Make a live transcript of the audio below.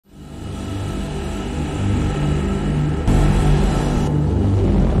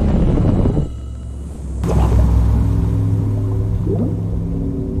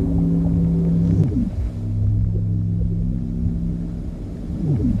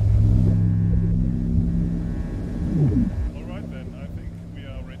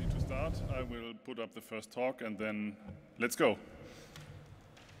put up the first talk, and then let's go.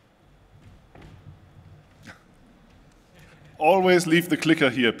 Always leave the clicker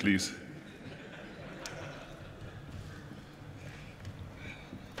here, please.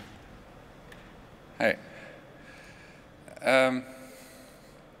 Hi.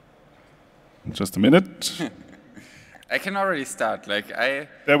 Just a minute. I can already start.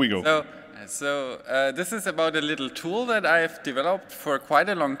 There we go. So this is about a little tool that I've developed for quite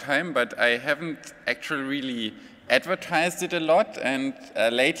a long time, but I haven't actually really advertised it a lot. And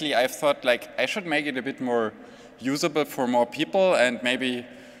lately I've thought I should make it a bit more usable for more people and maybe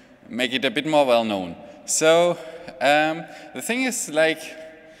make it a bit more well known. So the thing is,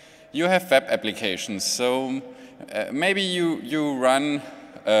 you have web applications. So maybe you run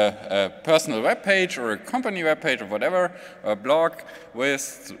a personal web page or a company web page or whatever, or a blog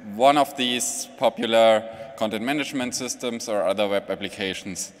with one of these popular content management systems or other web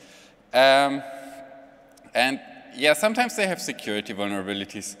applications. And yeah, sometimes they have security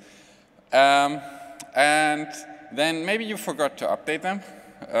vulnerabilities. And then maybe you forgot to update them,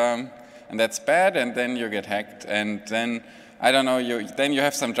 and that's bad, and then you get hacked, and then I don't know, then you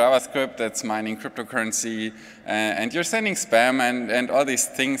have some JavaScript that's mining cryptocurrency, and you're sending spam and all these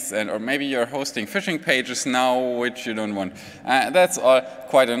things, or maybe you're hosting phishing pages now, which you don't want. That's all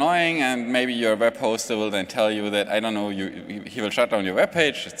quite annoying, and maybe your web hoster will then tell you that, I don't know, he will shut down your web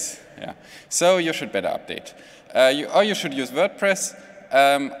page. Yeah. So you should better update. Or you should use WordPress.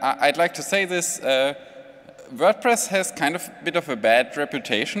 I'd like to say this. WordPress has kind of a bit of a bad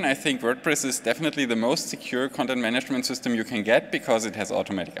reputation. I think WordPress is definitely the most secure content management system you can get because it has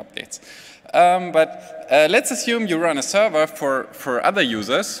automatic updates. But let's assume you run a server for other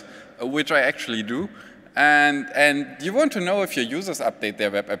users, which I actually do, and you want to know if your users update their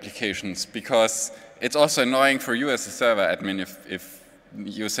web applications because it's also annoying for you as a server admin if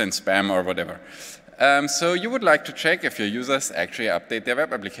you send spam or whatever. So you would like to check if your users actually update their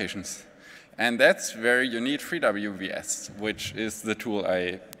web applications. And that's where you need FreeWVS, which is the tool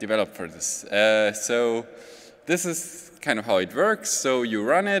I developed for this. So this is kind of how it works. So you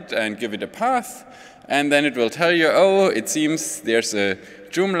run it and give it a path, and then it will tell you, oh, it seems there's a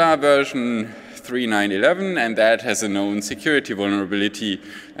Joomla version 3.9.11, and that has a known security vulnerability.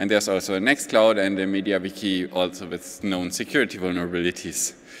 And there's also a Nextcloud and a media wiki also with known security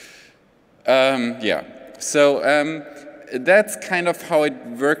vulnerabilities. Yeah. So that's kind of how it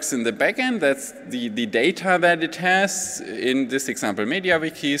works in the backend. That's the data that it has, in this example,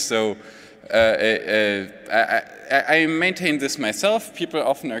 MediaWiki. So I maintain this myself. People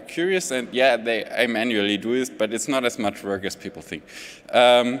often are curious, and yeah, I manually do this, but it's not as much work as people think.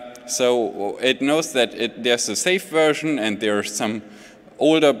 So it knows that there's a safe version, and there are some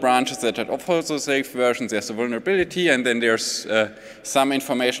older branches that are also safe versions. There's a vulnerability, and then there's some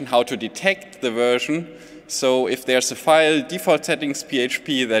information how to detect the version. So if there's a file, default settings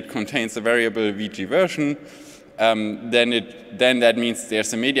PHP, that contains the variable VG version, then that means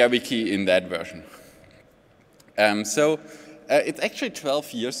there's a MediaWiki in that version. So it's actually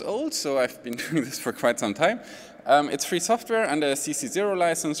 12 years old, so I've been doing this for quite some time. It's free software under a CC0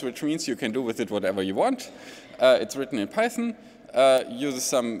 license, which means you can do with it whatever you want. It's written in Python, uses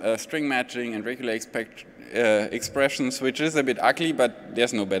some string matching and regular expressions, which is a bit ugly, but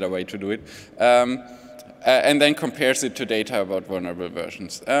there's no better way to do it. And then compares it to data about vulnerable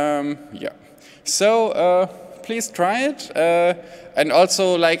versions. Yeah. So please try it. And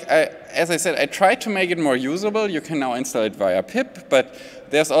also, as I said, I tried to make it more usable. You can now install it via pip, but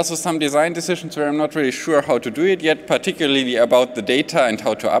there's also some design decisions where I'm not really sure how to do it yet, particularly about the data and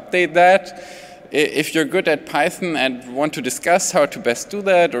how to update that. If you're good at Python and want to discuss how to best do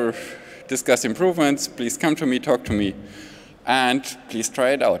that or discuss improvements, please come to me, talk to me, and please try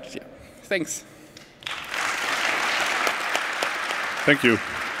it out. Yeah. Thanks. Thank you.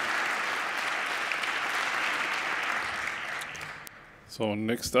 So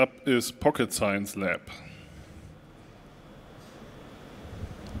next up is Pocket Science Lab.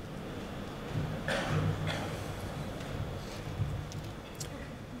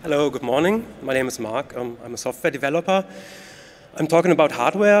 Hello, good morning. My name is Mark. I'm a software developer. I'm talking about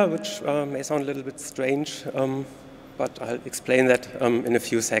hardware, which may sound a little bit strange, but I'll explain that in a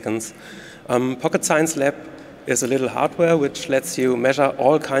few seconds. Pocket Science Lab is a little hardware which lets you measure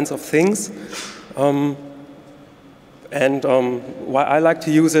all kinds of things. And why I like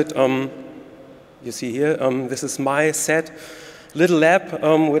to use it, you see here, this is my set little lab,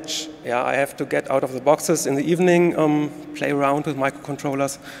 which I have to get out of the boxes in the evening, play around with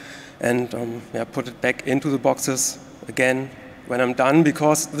microcontrollers, and put it back into the boxes again when I'm done,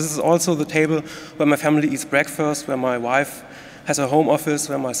 because this is also the table where my family eats breakfast, where my wife has a home office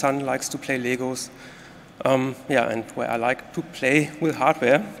where my son likes to play Legos, yeah, and where I like to play with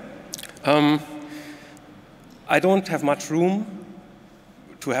hardware. I don't have much room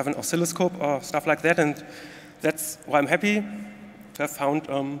to have an oscilloscope or stuff like that, and that's why I'm happy to have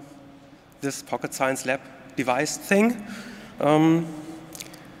found this Pocket Science Lab device thing.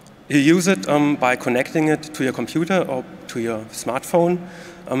 You use it by connecting it to your computer or to your smartphone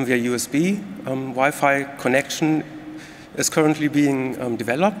via USB. Wi-Fi connection is currently being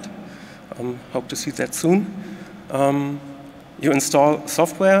developed. Hope to see that soon. You install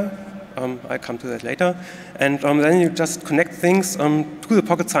software. I'll come to that later. And then you just connect things to the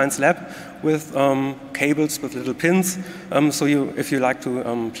Pocket Science Lab with cables with little pins. So if you like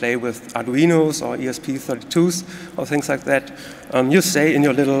to play with Arduinos or ESP32s or things like that, you stay in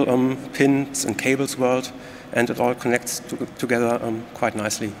your little pins and cables world, and it all connects together quite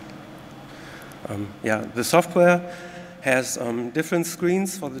nicely. Yeah, the software has different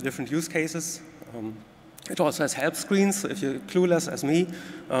screens for the different use cases. It also has help screens, so if you're clueless as me,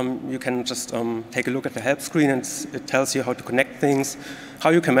 you can just take a look at the help screen, and it tells you how to connect things,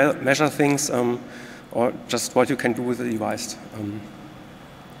 how you can measure things, or just what you can do with the device.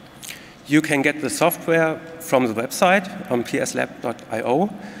 You can get the software from the website, pslab.io,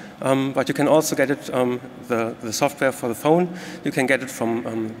 but you can also get it, the software for the phone, you can get it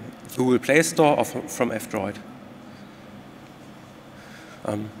from Google Play Store or from F-Droid.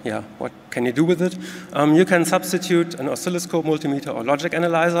 Yeah, what can you do with it? You can substitute an oscilloscope, multimeter, or logic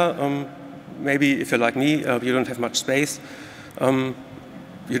analyzer. Maybe if you're like me, you don't have much space.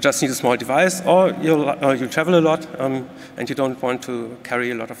 You just need a small device, or you travel a lot and you don't want to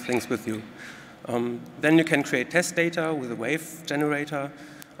carry a lot of things with you. Then you can create test data with a wave generator.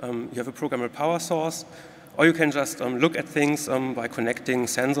 You have a programmable power source, or you can just look at things by connecting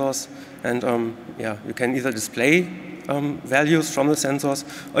sensors, and yeah, you can either display values from the sensors,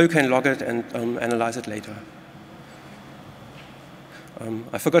 or you can log it and analyze it later.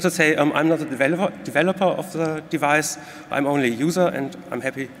 I forgot to say, I'm not a developer of the device. I'm only a user, and I'm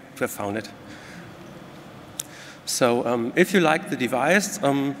happy to have found it. So if you like the device,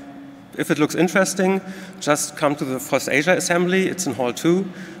 if it looks interesting, just come to the FOSS Asia assembly. It's in Hall 2.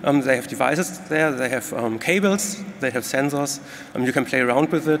 They have devices there. They have cables. They have sensors. You can play around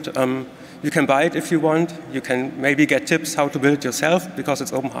with it. You can buy it if you want. You can maybe get tips how to build it yourself, because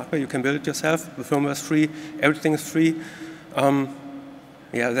it's open hardware. You can build it yourself. The firmware is free. Everything is free.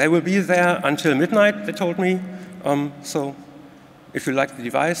 Yeah, they will be there until midnight, they told me. So if you like the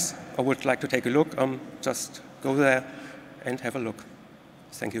device or would like to take a look, just go there and have a look.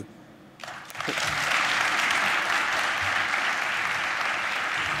 Thank you.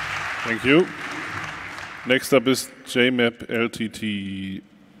 Thank you. Next up is JMap LTT-RS.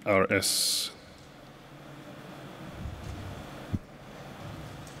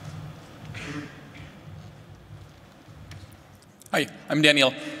 Hi, I'm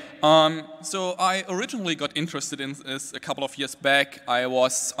Daniel. So I originally got interested in this a couple of years back. I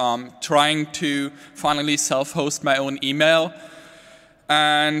was trying to finally self-host my own email.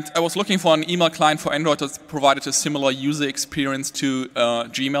 And I was looking for an email client for Android that provided a similar user experience to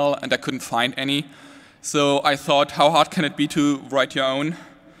Gmail, and I couldn't find any. So I thought, how hard can it be to write your own?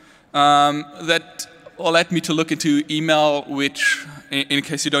 That led me to look into email, which, in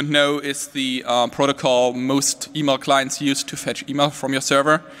case you don't know, is the protocol most email clients use to fetch email from your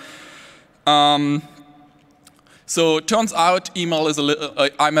server. So it turns out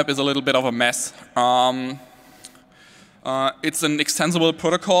IMAP is a little bit of a mess. It's an extensible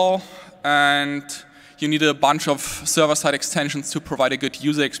protocol, and you need a bunch of server-side extensions to provide a good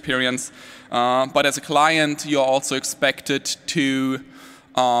user experience. But as a client, you're also expected to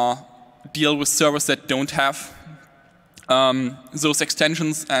deal with servers that don't have those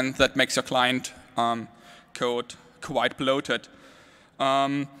extensions, and that makes your client code quite bloated.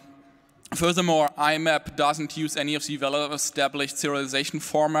 Furthermore, IMAP doesn't use any of the well-established serialization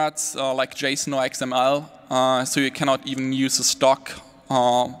formats like JSON or XML, so you cannot even use a stock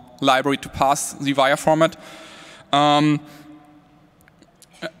library to pass the wire format.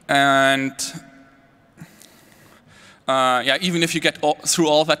 Yeah, even if you get through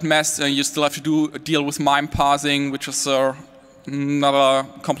all that mess, you still have to deal with MIME parsing, which is another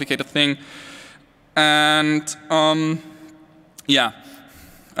complicated thing. And yeah,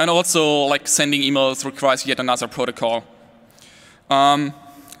 and also like sending emails requires yet another protocol.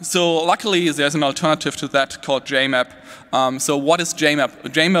 So luckily, there's an alternative to that called JMap. So what is JMap?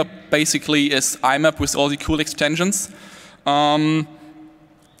 JMap basically is IMAP with all the cool extensions.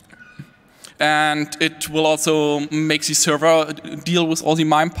 And it will also make the server deal with all the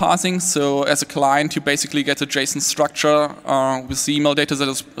MIME parsing. So as a client, you basically get a JSON structure with the email data that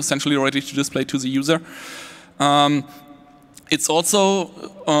is essentially ready to display to the user. It's also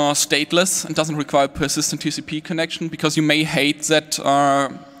stateless and doesn't require persistent TCP connection, because you may hate that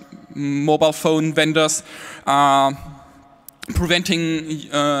mobile phone vendors are preventing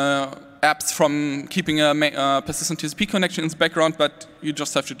apps from keeping a persistent TCP connection in the background, but you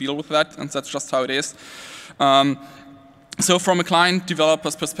just have to deal with that, and that's just how it is. So from a client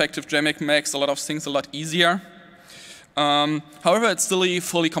developer's perspective, JMap makes a lot of things a lot easier. However, it's still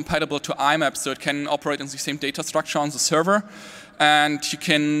fully compatible to IMAP, so it can operate in the same data structure on the server, and you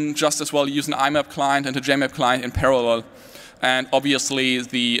can just as well use an IMAP client and a JMap client in parallel. And obviously,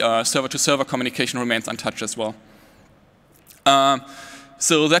 the server-to-server communication remains untouched as well.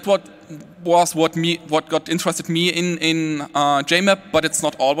 So that what got interested me in JMap, but it's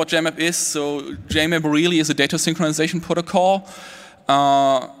not all what JMap is. So JMap really is a data synchronization protocol,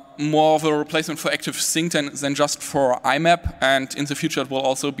 more of a replacement for ActiveSync than just for IMAP. And in the future, it will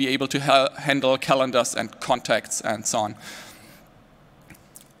also be able to handle calendars and contacts and so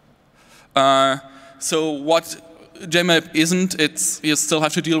on. So what JMap isn't, you still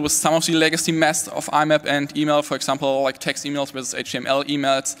have to deal with some of the legacy mess of IMAP and email, for example, like text emails versus HTML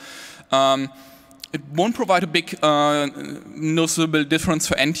emails. It won't provide a big noticeable difference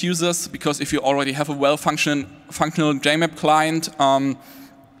for end users, because if you already have a well-functional JMap client,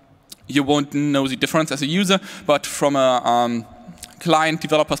 you won't know the difference as a user. But from a client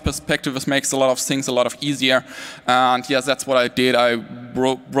developer's perspective, this makes a lot of things a lot easier. And yes, that's what I did. I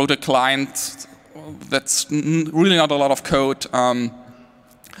wrote a client that's really not a lot of code.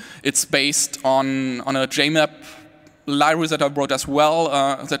 It's based on a JMap library that I wrote as well,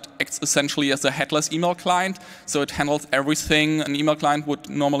 that acts essentially as a headless email client. So it handles everything an email client would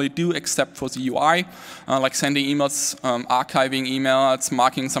normally do except for the UI, like sending emails, archiving emails,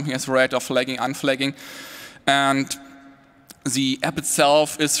 marking something as read, or flagging, unflagging. And the app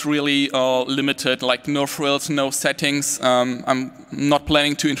itself is really limited, like no frills, no settings. I'm not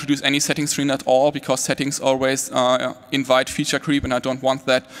planning to introduce any settings screen at all, because settings always invite feature creep, and I don't want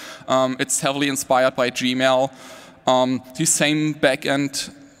that. It's heavily inspired by Gmail. The same backend,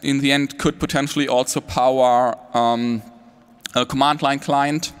 in the end, could potentially also power a command line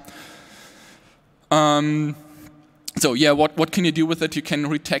client. So yeah, what can you do with it? You can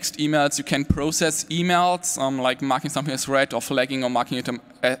read text emails, you can process emails, like marking something as read or flagging or marking it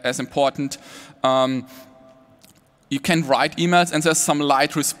as important. You can write emails, and there's some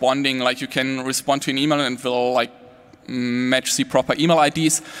light responding, like you can respond to an email and it will like match the proper email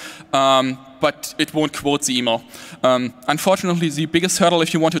IDs, but it won't quote the email. Unfortunately, the biggest hurdle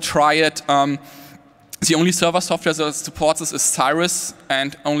if you want to try it, the only server software that supports this is Cyrus,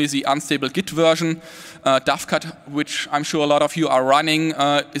 and only the unstable Git version. Dovecot, which I'm sure a lot of you are running,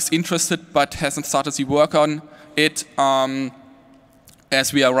 is interested but hasn't started the work on it,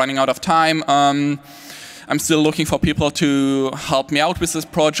 as we are running out of time. I'm still looking for people to help me out with this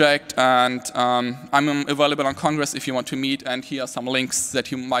project, and I'm available on Congress if you want to meet, and here are some links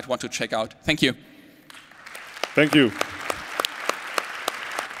that you might want to check out. Thank you. Thank you.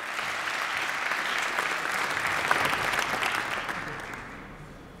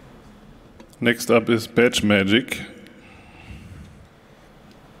 Next up is Badge Magic.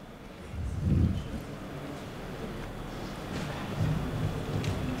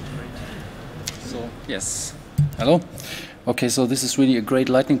 So, yes. Hello. Okay, so this is really a great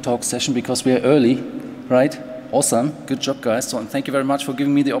lightning talk session because we are early, right? Awesome. Good job, guys. So, and thank you very much for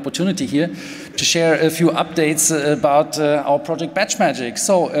giving me the opportunity here to share a few updates about our project Badge Magic.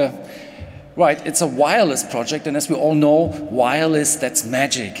 So, right, it's a wireless project, and as we all know, wireless, that's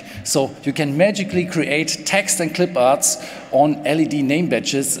magic. So you can magically create text and clip arts on LED name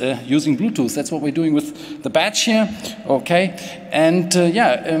badges using Bluetooth. That's what we're doing with the badge here, okay? And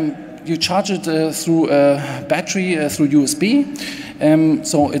you charge it through a battery through USB.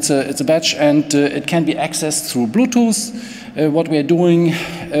 So it's a badge, and it can be accessed through Bluetooth. What we are doing,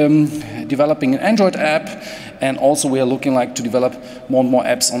 developing an Android app, and also we are looking to develop more and more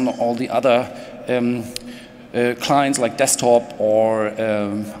apps on all the other clients like desktop or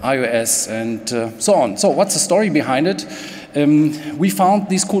iOS and so on. So what's the story behind it? We found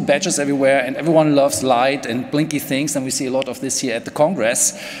these cool badges everywhere, and everyone loves light and blinky things, and we see a lot of this here at the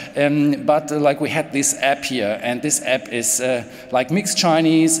Congress. But we had this app here, and this app is like mixed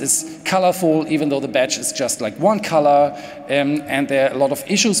Chinese, is colorful, even though the badge is just like one color, and there are a lot of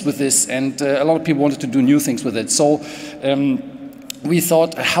issues with this, and a lot of people wanted to do new things with it. So we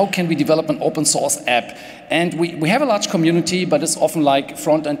thought, how can we develop an open source app And we have a large community, but it's often like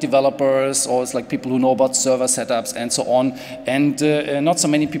front-end developers, or it's like people who know about server setups and so on, and not so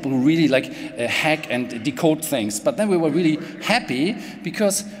many people who really like hack and decode things. But then we were really happy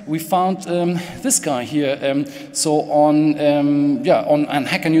because we found this guy here. So on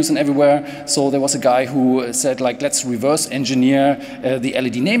Hacker News and everywhere, so there was a guy who said like, let's reverse engineer the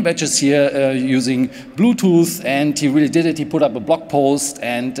LED name badges here using Bluetooth, and he really did it. He put up a blog post,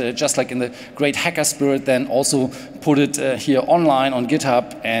 and just like in the great hacker spirit, then also put it here online on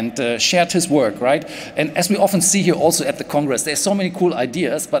GitHub and shared his work, right? And as we often see here also at the Congress, there's so many cool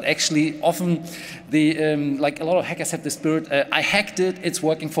ideas, but actually often the like a lot of hackers have the spirit, I hacked it, it's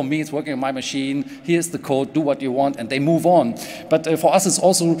working for me, it's working on my machine, here's the code, do what you want, and they move on. But for us it's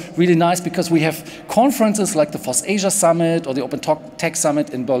also really nice because we have conferences like the FOSS Asia Summit or the Open Tech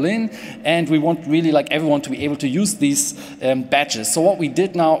Summit in Berlin, and we want really like everyone to be able to use these badges. So what we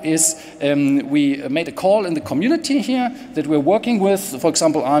did now is we made a call in the community here that we're working with. For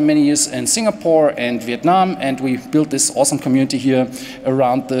example, I'm many years in Singapore and Vietnam, and we built this awesome community here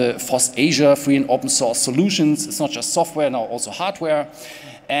around the FOSS Asia free and open source solutions. It's not just software, now also hardware.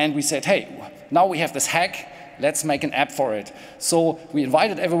 And we said, hey, now we have this hack, let's make an app for it. So we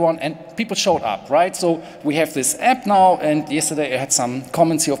invited everyone, and people showed up, right? So we have this app now, and yesterday I had some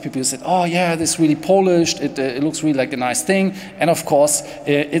comments here of people who said, oh yeah, this is really polished, it looks really like a nice thing. And of course,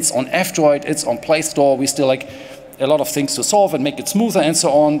 it's on F-Droid, it's on Play Store. We still like a lot of things to solve and make it smoother and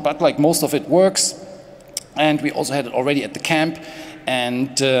so on, but like most of it works. And we also had it already at the camp.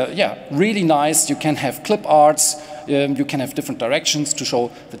 And yeah, really nice. You can have clip arts, you can have different directions to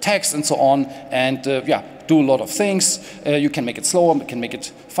show the text and so on, and yeah, do a lot of things. You can make it slower, you can make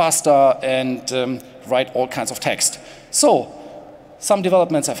it faster, and write all kinds of text. So some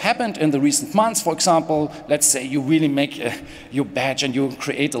developments have happened in the recent months. For example, let's say you really make your badge and you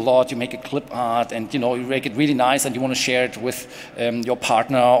create a lot, you make a clip art, and you know, you make it really nice and you want to share it with your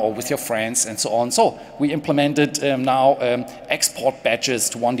partner or with your friends and so on. So we implemented now export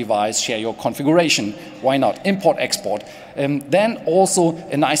badges to one device, share your configuration. Why not? Import, export. Then also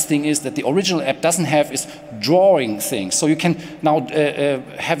a nice thing is that the original app doesn't have is drawing things. So you can now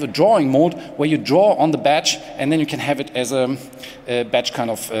have a drawing mode where you draw on the badge, and then you can have it as a badge kind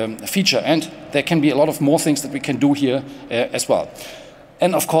of feature. And there can be a lot of more things that we can do here as well.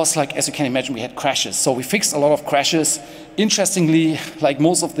 And of course, like as you can imagine, we had crashes. So we fixed a lot of crashes. Interestingly, like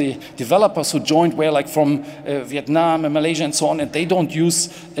most of the developers who joined were like from Vietnam and Malaysia and so on, and they don't use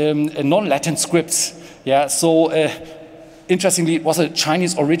non-Latin scripts. Yeah, so interestingly, it was a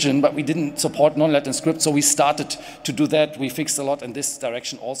Chinese origin, but we didn't support non-Latin scripts, so we started to do that. We fixed a lot in this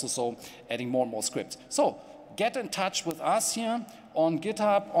direction also, so adding more and more scripts. So get in touch with us here on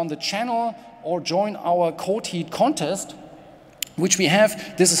GitHub, on the channel, or join our Code Heat contest, which we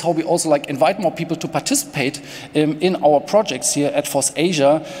have. This is how we also like invite more people to participate in our projects here at FOSS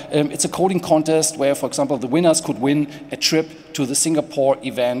Asia. It's a coding contest where, for example, the winners could win a trip to the Singapore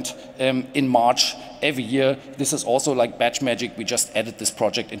event in March every year. This is also like badge magic. We just added this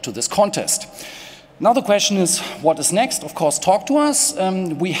project into this contest. Now the question is, what is next? Of course, talk to us.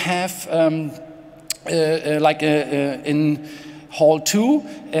 We have in Hall 2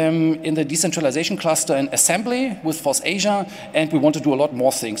 in the decentralization cluster and assembly with FOSS Asia, and we want to do a lot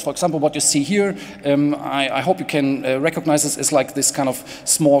more things. For example, what you see here, I hope you can recognize this as like this kind of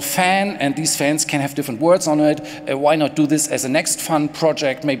small fan, and these fans can have different words on it. Why not do this as a next fun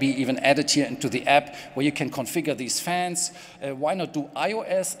project, maybe even add it here into the app where you can configure these fans. Why not do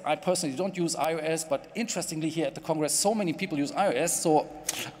iOS? I personally don't use iOS, but interestingly here at the Congress, so many people use iOS, so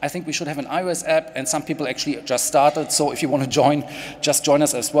I think we should have an iOS app, and some people actually just started, so if you want to join, just join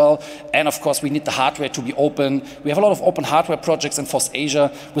us as well. And of course, we need the hardware to be open. We have a lot of open hardware projects in FOSS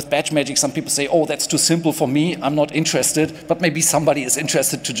Asia with badge magic. Some people say, oh, that's too simple for me, I'm not interested, but maybe somebody is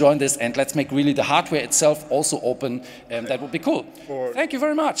interested to join this, and let's make really the hardware itself also open, and that would be cool. Thank you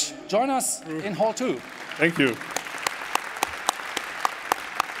very much. Join us in Hall 2. Thank you.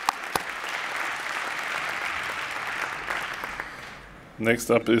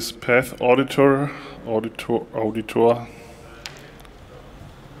 Next up is Path Auditor.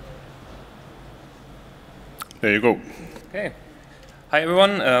 There you go. Okay. Hi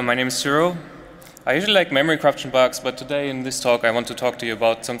everyone, my name is Ciro. I usually like memory corruption bugs, but today in this talk I want to talk to you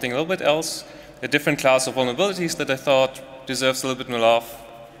about something a little bit else, a different class of vulnerabilities that I thought deserves a little bit more love,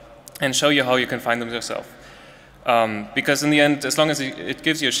 and show you how you can find them yourself. Because in the end, as long as it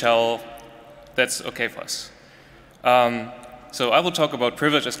gives you a shell, that's okay for us. So I will talk about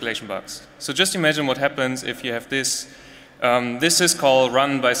privilege escalation bugs. So just imagine what happens if you have this. This syscall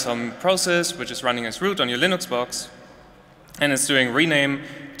run by some process which is running as root on your Linux box, and it's doing rename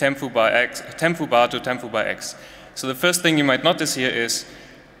temp foo bar to temp foo by x. So the first thing you might notice here is,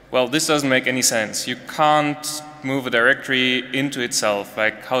 well, this doesn't make any sense. You can't move a directory into itself.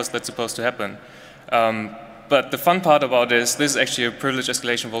 Like, how is that supposed to happen? But the fun part about this is actually a privilege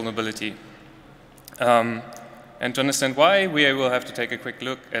escalation vulnerability. And to understand why, we will have to take a quick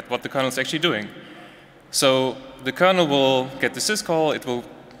look at what the kernel is actually doing. So the kernel will get the syscall,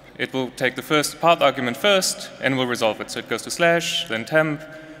 it will take the first path argument first and will resolve it. So it goes to slash, then temp,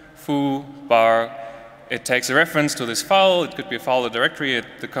 foo, bar. It takes a reference to this file. It could be a file or directory.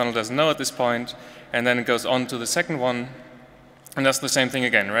 The kernel doesn't know at this point. And then it goes on to the second one and does the same thing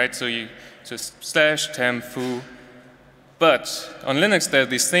again, right? So you just slash, temp, foo. But on Linux, there are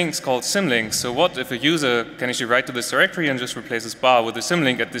these things called symlinks. So what if a user can actually write to this directory and just replaces bar with a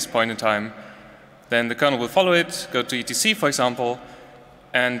symlink at this point in time? Then the kernel will follow it, go to etc, for example,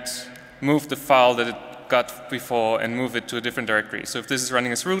 and move the file that it got before and move it to a different directory. So if this is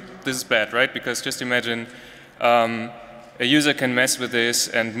running as root, this is bad, right? Because just imagine a user can mess with this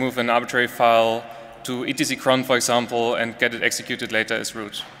and move an arbitrary file to etc cron, for example, and get it executed later as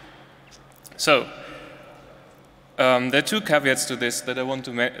root. So there are two caveats to this that I want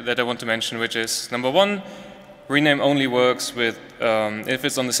to mention, which is, number one, rename only works with, if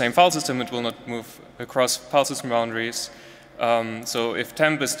it's on the same file system, it will not move across file system boundaries. So if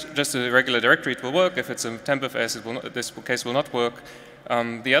temp is just a regular directory, it will work. If it's a tempfs, it will not, this case will not work.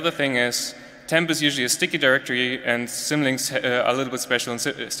 The other thing is, temp is usually a sticky directory, and symlinks are a little bit special in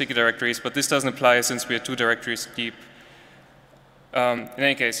sticky directories, but this doesn't apply since we are 2 directories deep. In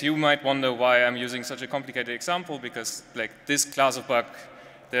any case, you might wonder why I'm using such a complicated example, because like this class of bug,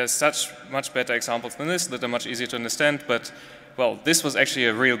 there's such much better examples than this that are much easier to understand, but well, this was actually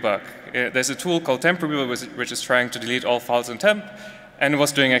a real bug. There's a tool called temp remover which is trying to delete all files in temp, and it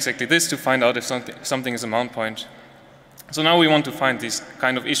was doing exactly this to find out if something is a mount point. So now we want to find these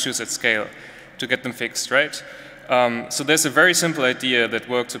kind of issues at scale to get them fixed, right? So there's a very simple idea that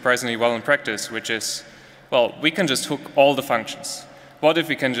works surprisingly well in practice, which is, well, we can just hook all the functions. What if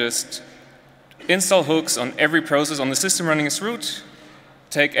we can just install hooks on every process on the system running as root,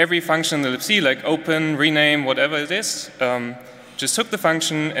 take every function in the libc, like open, rename, whatever it is, just hook the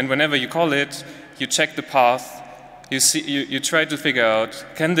function, and whenever you call it, you check the path. You try to figure out,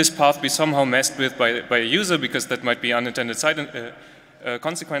 can this path be somehow messed with by a user, because that might be unintended side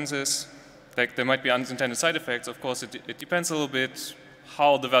consequences. Like there might be unintended side effects. Of course, it depends a little bit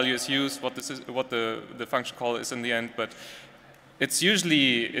how the value is used, what the function call is in the end, but it's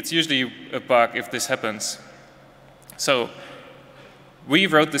usually a bug if this happens. So we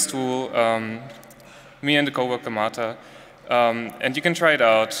wrote this tool, me and the coworker Marta, and you can try it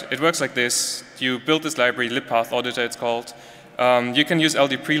out. It works like this. You build this library, libpath auditor it's called. You can use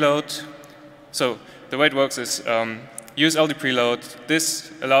ld preload. So the way it works is use ld preload.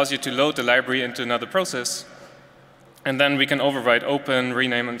 This allows you to load the library into another process, and then we can override open,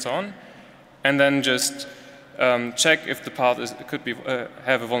 rename, and so on, and then just check if the path could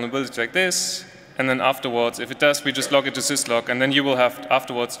have a vulnerability like this. And then afterwards, if it does, we just log it to syslog, and then you will have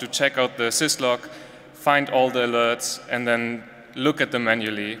afterwards to check out the syslog, find all the alerts, and then look at them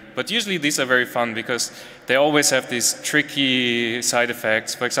manually. But usually these are very fun because they always have these tricky side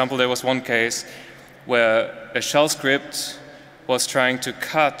effects. For example, there was one case where a shell script was trying to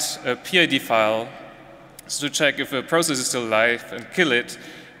cut a PID file to check if a process is still alive and kill it.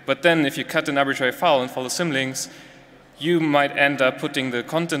 But then if you cut an arbitrary file and follow symlinks, you might end up putting the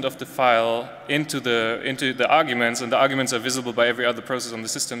content of the file into the arguments, and the arguments are visible by every other process on the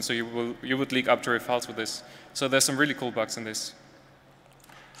system, so you would leak arbitrary files with this. So there's some really cool bugs in this.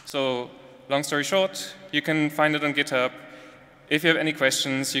 So long story short, you can find it on GitHub. If you have any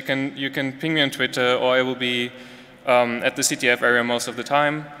questions, you can ping me on Twitter, or I will be at the CTF area most of the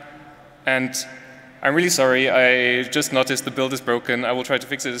time. And I'm really sorry, I just noticed the build is broken. I will try to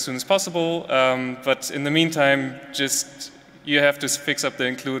fix it as soon as possible, but in the meantime, just you have to fix up the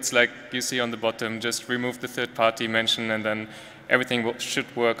includes like you see on the bottom. Just remove the third-party mention, and then everything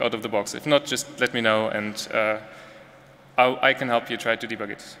should work out of the box. If not, just let me know, and I can help you try to debug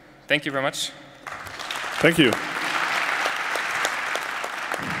it. Thank you very much. Thank you.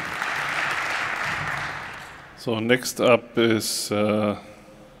 So next up is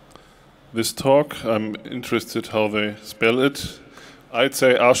this talk. I'm interested how they spell it. I'd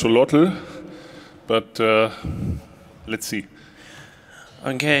say axolotl, but let's see.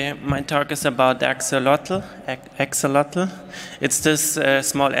 Okay, my talk is about axolotl. Axolotl. It's this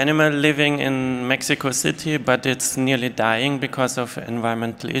small animal living in Mexico City, but it's nearly dying because of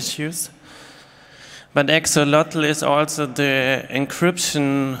environmental issues. But axolotl is also the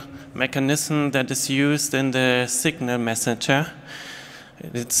encryption mechanism that is used in the Signal messenger.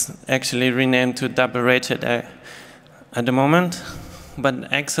 It's actually renamed to double rated at the moment.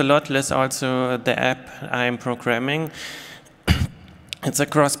 But Axolotl is also the app I'm programming. It's a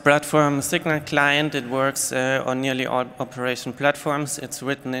cross-platform Signal client. It works on nearly all operation platforms. It's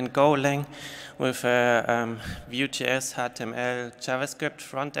written in Golang with Vue.js, HTML, JavaScript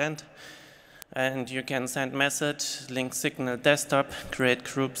front end. And you can send message, link Signal desktop, create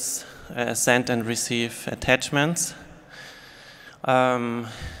groups, send and receive attachments. Little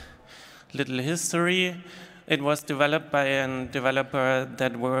history. It was developed by a developer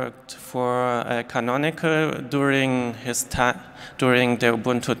that worked for Canonical during the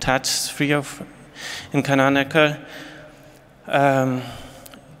Ubuntu Touch sphere in Canonical.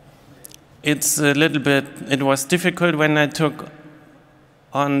 It was difficult when I took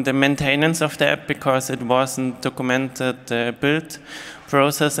on the maintenance of the app because it wasn't documented the build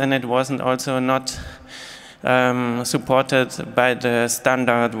process, and it wasn't also not supported by the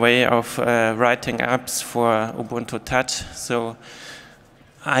standard way of writing apps for Ubuntu Touch. So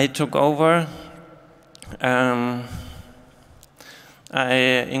I took over.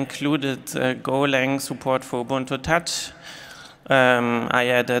 I included Golang support for Ubuntu Touch. I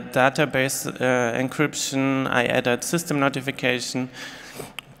added database encryption. I added system notification.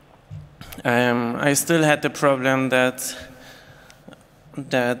 I still had the problem that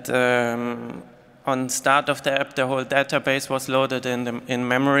on start of the app, the whole database was loaded in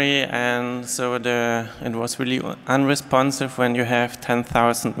memory, and so it was really unresponsive when you have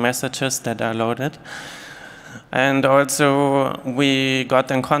 10,000 messages that are loaded. And also, we got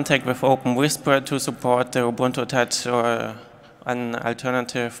in contact with OpenWhisper to support the Ubuntu Touch or an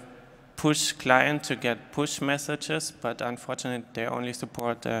alternative push client to get push messages, but unfortunately, they only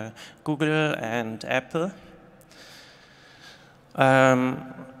support Google and Apple.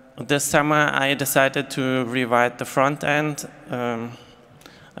 This summer, I decided to rewrite the front end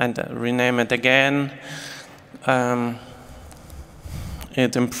and rename it again.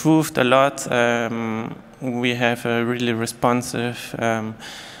 It improved a lot. We have a really responsive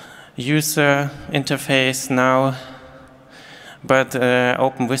user interface now, but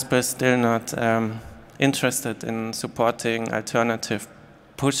OpenWhisper is still not interested in supporting alternative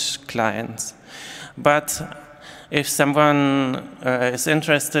push clients. But if someone is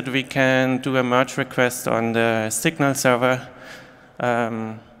interested, we can do a merge request on the Signal server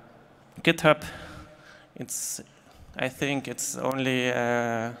GitHub. I think it's only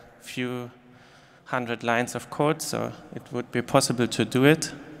a few hundred lines of code, so it would be possible to do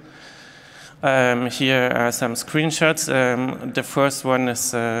it. Here are some screenshots. The first one is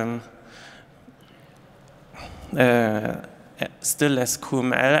still a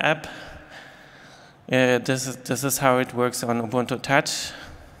SQL app. This is how it works on Ubuntu Touch,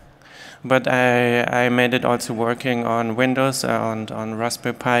 but I made it also working on Windows and on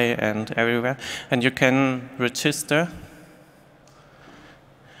Raspberry Pi and everywhere. And you can register.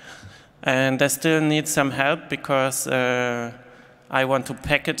 And I still need some help because I want to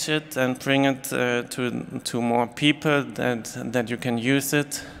package it and bring it to more people that you can use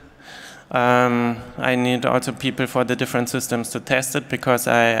it. I need also people for the different systems to test it because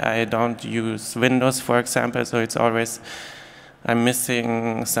I don't use Windows, for example, so it's always, I'm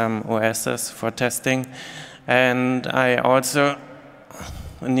missing some OSs for testing. And I also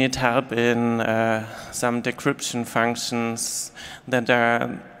need help in some decryption functions that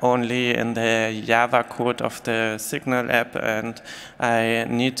are only in the Java code of the Signal app, and I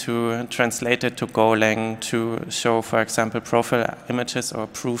need to translate it to Golang to show, for example, profile images or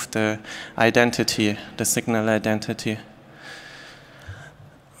prove the identity, the Signal identity.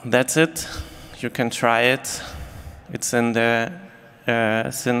 That's it. You can try it. It's in the,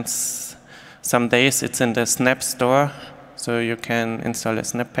 since some days, it's in the Snap store. So you can install a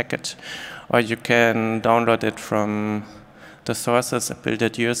Snap package, or you can download it from the sources, build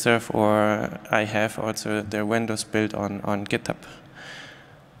it yourself, or I have also the Windows build on GitHub.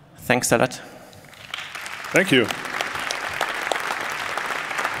 Thanks a lot. Thank you.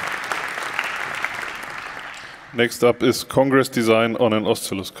 Next up is Congress design on an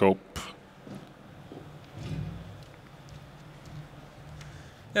oscilloscope.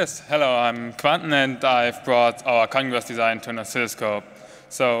 Yes, hello, I'm Quanten, and I've brought our Congress design to an oscilloscope.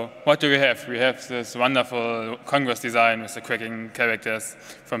 So what do we have? We have this wonderful Congress design with the quacking characters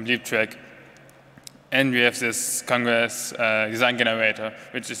from Leap Track. And we have this Congress design generator,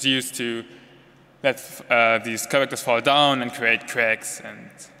 which is used to let these characters fall down and create cracks. And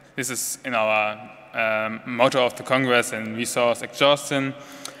this is in our motto of the Congress and resource exhaustion.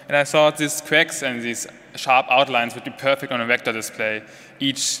 And I thought these cracks and these sharp outlines would be perfect on a vector display.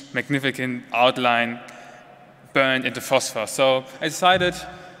 Each magnificent outline burned into phosphor. So I decided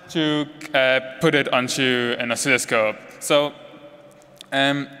to put it onto an oscilloscope. So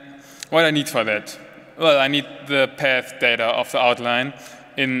what I need for that? Well, I need the path data of the outline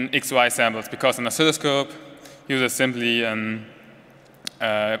in XY samples, because an oscilloscope uses simply an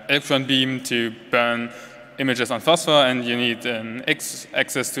electron beam to burn images on phosphor, and you need an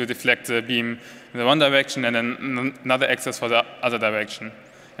x-axis to deflect the beam in the one direction and then another axis for the other direction.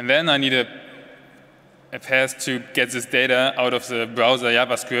 And then I need a path to get this data out of the browser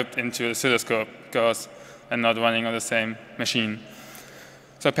JavaScript into the oscilloscope, because I'm not running on the same machine.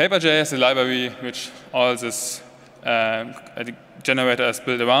 So paper.js is a library which all this generator is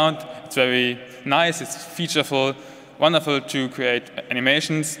built around. It's very nice, it's featureful, wonderful to create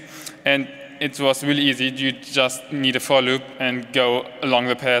animations, and it was really easy. You just need a for loop and go along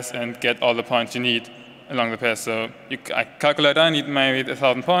the path and get all the points you need along the path. So I calculate I need maybe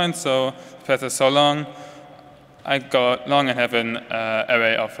 1,000 points, so the path is so long. I go along and have an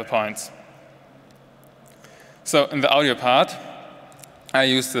array of the points. So in the audio part, I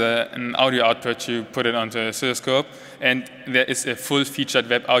used an audio output to put it onto the oscilloscope, and there is a full-featured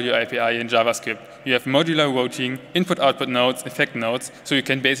web audio API in JavaScript. You have modular routing, input-output nodes, effect nodes, so you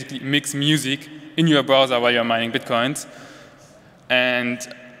can basically mix music in your browser while you're mining Bitcoins. And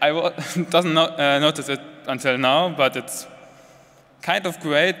I doesn't notice it until now, but it's kind of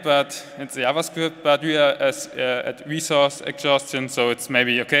great, but it's JavaScript, but we are at resource exhaustion, so it's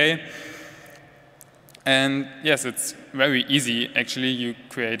maybe okay. And yes, it's very easy, actually. You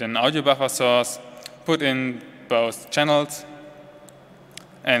create an audio buffer source, put in both channels,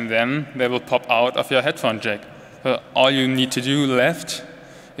 and then they will pop out of your headphone jack. So all you need to do left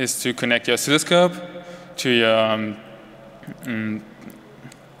is to connect your oscilloscope to your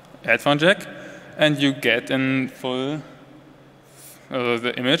headphone jack, and you get in full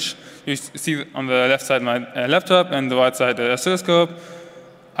the image. You see on the left side my laptop and the right side the oscilloscope.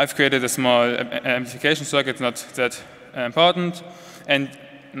 I've created a small amplification circuit, not that important, and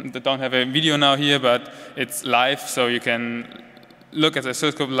I don't have a video now here, but it's live, so you can look at the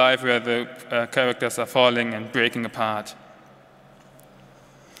oscilloscope live where the characters are falling and breaking apart.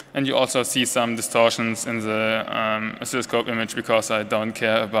 And you also see some distortions in the oscilloscope image, because I don't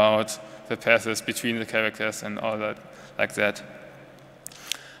care about the passes between the characters and all that like that.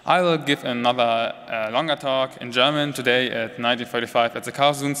 I will give another longer talk in German today at 19:45 at the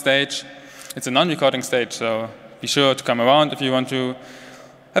Carlsund stage. It's a non-recording stage, so be sure to come around if you want to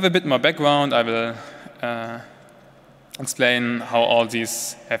have a bit more background. I will explain how all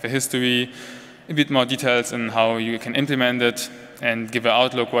these have a history, a bit more details in how you can implement it, and give an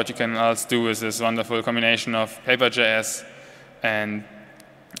outlook what you can else do with this wonderful combination of paper.js and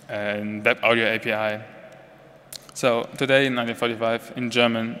web audio API. So today, 1945, in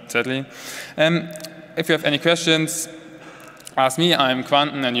German, sadly. If you have any questions, ask me. I'm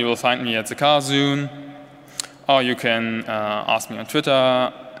Quanten, and you will find me at the car soon. Or you can ask me on Twitter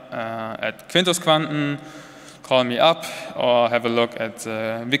at QuintusQuanten, call me up, or have a look at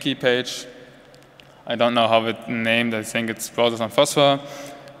the wiki page. I don't know how it's named. I think it's Browsers on Phosphor.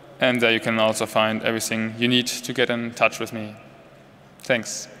 And there you can also find everything you need to get in touch with me.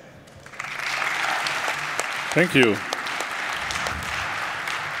 Thanks. Thank you.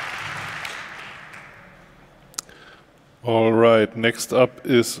 All right, next up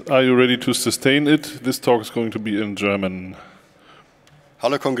is, are you ready to sustain it? This talk is going to be in German.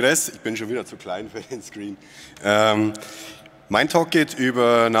 Hallo Kongress, ich bin schon wieder zu klein für den Screen. Mein Talk geht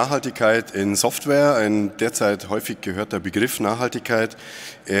über Nachhaltigkeit in Software, ein derzeit häufig gehörter Begriff Nachhaltigkeit.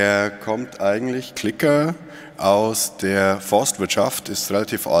 Er kommt eigentlich, Klicker, aus der Forstwirtschaft, ist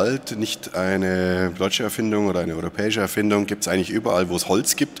relativ alt, nicht eine deutsche Erfindung oder eine europäische Erfindung, gibt es eigentlich überall, wo es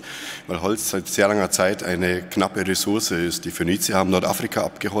Holz gibt, weil Holz seit sehr langer Zeit eine knappe Ressource ist. Die Phönizier haben Nordafrika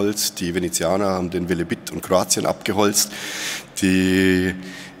abgeholzt, die Venezianer haben den Velebit und Kroatien abgeholzt, die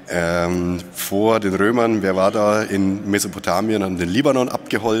vor den Römern, wer war da in Mesopotamien, haben den Libanon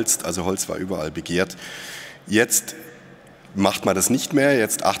abgeholzt, also Holz war überall begehrt. Jetzt macht man das nicht mehr,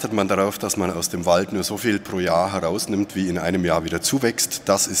 jetzt achtet man darauf, dass man aus dem Wald nur so viel pro Jahr herausnimmt, wie in einem Jahr wieder zuwächst.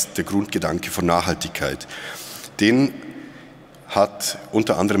 Das ist der Grundgedanke von Nachhaltigkeit. Den hat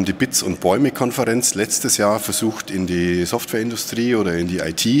unter anderem die Bits- und Bäume-Konferenz letztes Jahr versucht, in die Softwareindustrie oder in die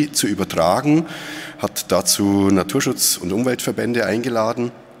IT zu übertragen, hat dazu Naturschutz- und Umweltverbände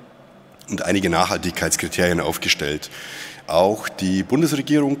eingeladen und einige Nachhaltigkeitskriterien aufgestellt. Auch die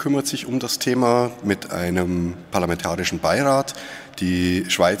Bundesregierung kümmert sich um das Thema mit einem parlamentarischen Beirat. Die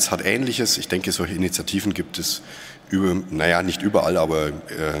Schweiz hat Ähnliches. Ich denke, solche Initiativen gibt es, nicht überall, aber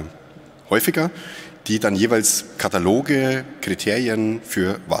häufiger. die dann jeweils Kataloge, Kriterien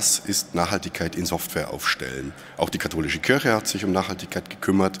für was ist Nachhaltigkeit in Software aufstellen. Auch die katholische Kirche hat sich um Nachhaltigkeit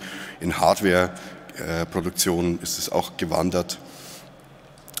gekümmert. In Hardware-Produktion ist es auch gewandert.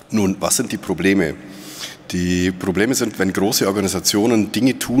 Nun, was sind die Probleme? Die Probleme sind, wenn große Organisationen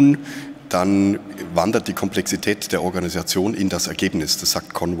Dinge tun, dann wandert die Komplexität der Organisation in das Ergebnis. Das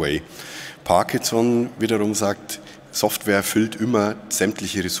sagt Conway. Parkinson wiederum sagt, Software füllt immer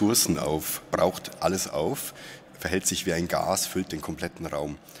sämtliche Ressourcen auf, braucht alles auf, verhält sich wie ein Gas, füllt den kompletten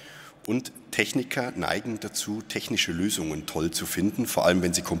Raum. Und Techniker neigen dazu, technische Lösungen toll zu finden, vor allem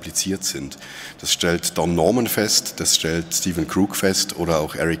wenn sie kompliziert sind. Das stellt Don Norman fest, das stellt Stephen Krug fest oder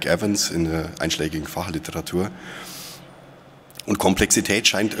auch Eric Evans in der einschlägigen Fachliteratur. Und Komplexität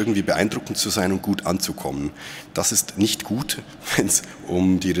scheint irgendwie beeindruckend zu sein und gut anzukommen. Das ist nicht gut, wenn es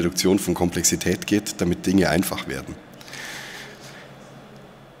um die Reduktion von Komplexität geht, damit Dinge einfach werden.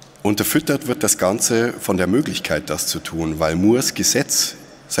 Unterfüttert wird das Ganze von der Möglichkeit, das zu tun, weil Moores Gesetz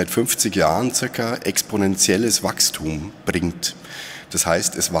seit 50 Jahren circa exponentielles Wachstum bringt. Das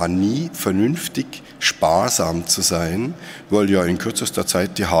heißt, es war nie vernünftig, sparsam zu sein, weil ja in kürzester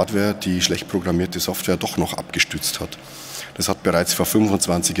Zeit die Hardware, die schlecht programmierte Software doch noch abgestützt hat. Das hat bereits vor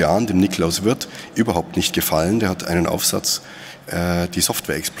 25 Jahren dem Niklaus Wirth überhaupt nicht gefallen. Der hat einen Aufsatz, die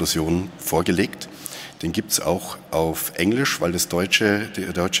Software-Explosion, vorgelegt. Den gibt es auch auf Englisch, weil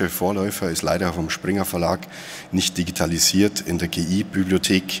der deutsche Vorläufer ist leider vom Springer Verlag nicht digitalisiert. In der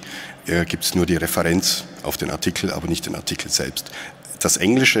GI-Bibliothek gibt es nur die Referenz auf den Artikel, aber nicht den Artikel selbst. Das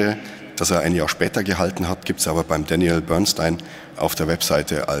Englische, das er ein Jahr später gehalten hat, gibt es aber beim Daniel Bernstein auf der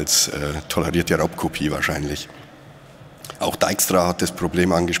Webseite als tolerierte Raubkopie wahrscheinlich. Auch Dijkstra hat das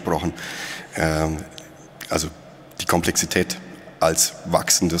Problem angesprochen, also die Komplexität als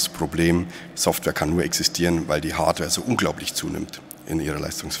wachsendes Problem. Software kann nur existieren, weil die Hardware so unglaublich zunimmt in ihrer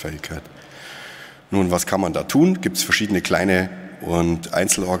Leistungsfähigkeit. Nun, was kann man da tun? Gibt es verschiedene kleine und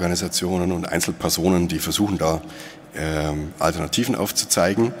Einzelorganisationen und Einzelpersonen, die versuchen da Alternativen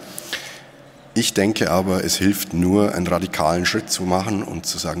aufzuzeigen. Ich denke aber, es hilft nur, einen radikalen Schritt zu machen und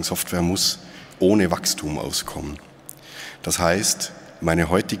zu sagen, Software muss ohne Wachstum auskommen. Das heißt, meine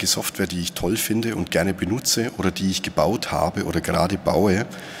heutige Software, die ich toll finde und gerne benutze oder die ich gebaut habe oder gerade baue,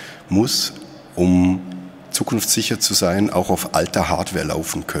 muss, um zukunftssicher zu sein, auch auf alter Hardware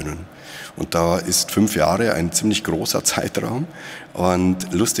laufen können. Und da ist 5 Jahre ein ziemlich großer Zeitraum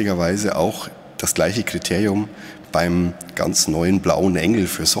und lustigerweise auch das gleiche Kriterium beim ganz neuen blauen Engel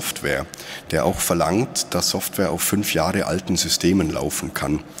für Software, der auch verlangt, dass Software auf 5 Jahre alten Systemen laufen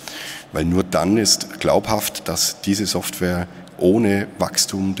kann. Weil nur dann ist glaubhaft, dass diese Software ohne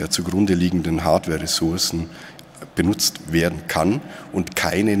Wachstum der zugrunde liegenden Hardware-Ressourcen benutzt werden kann und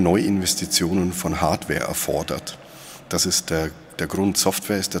keine Neuinvestitionen von Hardware erfordert. Das ist der Grund.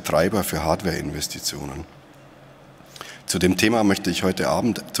 Software ist der Treiber für Hardware-Investitionen. Zu dem Thema möchte ich heute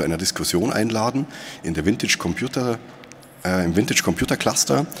Abend zu einer Diskussion einladen in der im Vintage Computer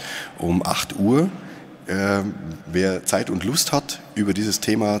Cluster um 8 Uhr. Wer Zeit und Lust hat, über dieses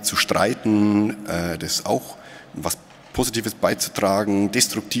Thema zu streiten, das auch was Positives beizutragen,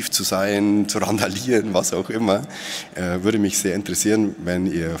 destruktiv zu sein, zu randalieren, was auch immer, würde mich sehr interessieren, wenn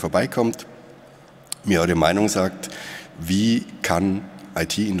ihr vorbeikommt, mir eure Meinung sagt, wie kann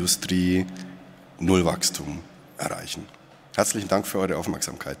IT-Industrie Nullwachstum erreichen. Herzlichen Dank für eure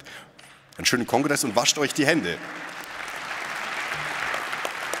Aufmerksamkeit. Einen schönen Kongress und wascht euch die Hände.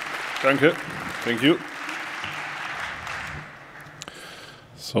 Danke. Thank you.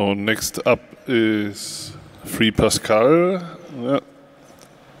 So, next up is Free Pascal. Yeah.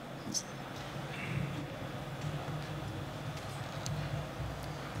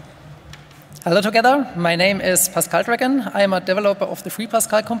 Hello together, my name is Pascal Dragon. I'm a developer of the Free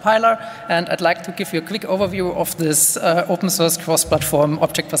Pascal compiler, and I'd like to give you a quick overview of this open source cross-platform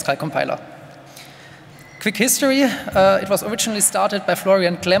Object Pascal compiler. Quick history, it was originally started by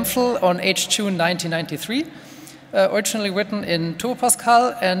Florian Klempfel on June 1993, originally written in Turbo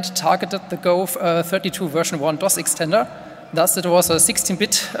Pascal and targeted the Go 32 version 1 DOS extender. Thus it was a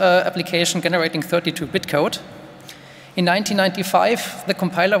 16-bit application generating 32-bit code. In 1995, the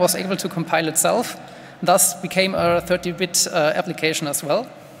compiler was able to compile itself, thus became a 30-bit application as well.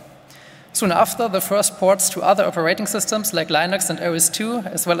 Soon after, the first ports to other operating systems like Linux and OS/2,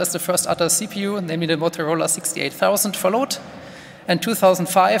 as well as the first other CPU, namely the Motorola 68000, followed. In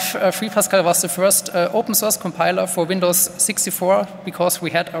 2005, Free Pascal was the first open source compiler for Windows 64 because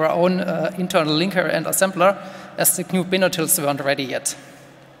we had our own internal linker and assembler, as the GNU binutils weren't ready yet.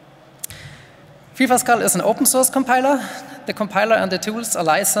 Free Pascal is an open source compiler. The compiler and the tools are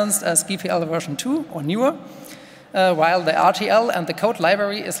licensed as GPL version 2 or newer. while the RTL and the code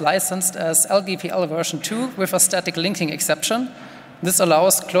library is licensed as LGPL version 2 with a static linking exception. This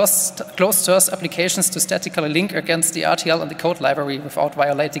allows closed source applications to statically link against the RTL and the code library without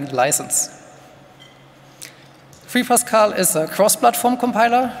violating the license. FreePascal is a cross-platform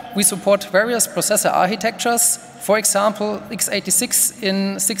compiler. We support various processor architectures, for example, x86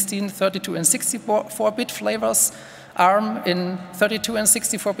 in 16, 32, and 64-bit flavors, ARM in 32 and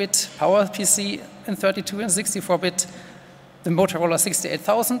 64-bit, PowerPC in 32 and 64-bit, the Motorola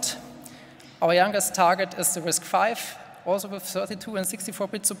 68000. Our youngest target is the RISC-V, also with 32 and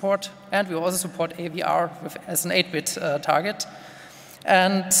 64-bit support, and we also support AVR as an 8-bit target.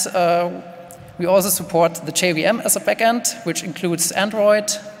 And we also support the JVM as a backend, which includes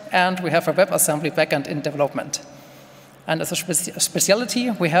Android, and we have a WebAssembly backend in development. And as a specialty,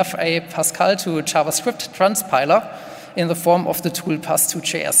 we have a Pascal to JavaScript transpiler in the form of the tool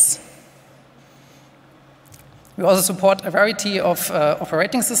Pas2JS. We also support a variety of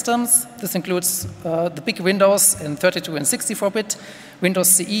operating systems. This includes the big Windows in 32 and 64-bit, Windows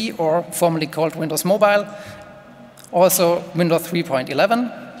CE, or formerly called Windows Mobile, also Windows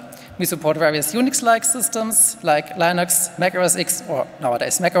 3.11. We support various Unix-like systems like Linux, Mac OS X, or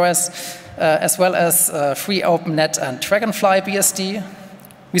nowadays Mac OS, as well as free OpenNet and Dragonfly BSD.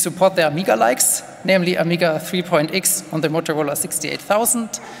 We support the Amiga-likes, namely Amiga 3.x on the Motorola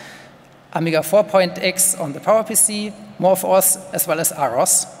 68000, Amiga 4.x on the PowerPC, MorphOS, as well as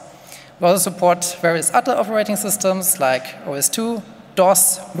AROS. We also support various other operating systems like OS2,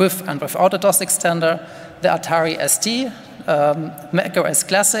 DOS, with and without a DOS extender, the Atari ST, Mac OS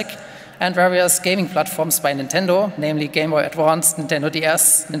Classic, and various gaming platforms by Nintendo, namely Game Boy Advance, Nintendo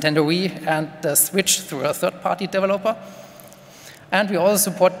DS, Nintendo Wii, and the Switch through a third-party developer. And we also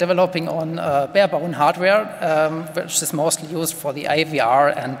support developing on bare-bone hardware, which is mostly used for the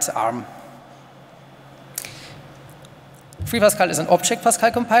AVR and ARM. FreePascal is an object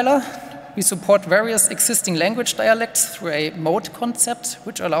Pascal compiler. We support various existing language dialects through a mode concept,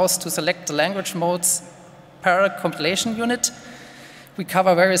 which allows to select the language modes per compilation unit. We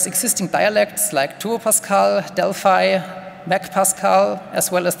cover various existing dialects like Turbo Pascal, Delphi, Mac Pascal, as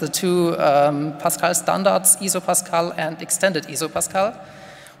well as the two Pascal standards, ISO Pascal and extended ISO Pascal.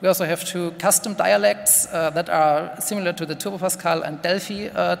 We also have two custom dialects that are similar to the Turbo Pascal and Delphi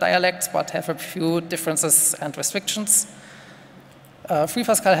dialects, but have a few differences and restrictions.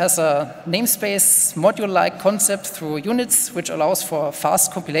 FreePascal has a namespace module-like concept through units, which allows for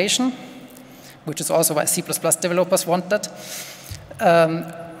fast compilation, which is also why C++ developers want that.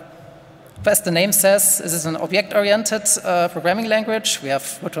 As the name says, this is an object-oriented programming language. We have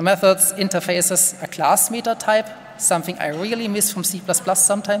virtual methods, interfaces, a class meta type, something I really miss from C++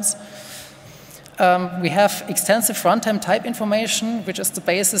 sometimes. We have extensive runtime type information, which is the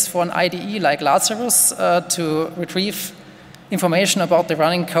basis for an IDE like Lazarus to retrieve information about the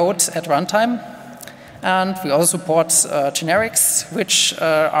running code at runtime. And we also support generics, which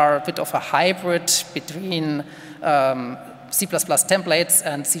are a bit of a hybrid between C++ templates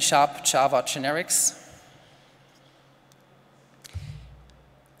and C# Java generics.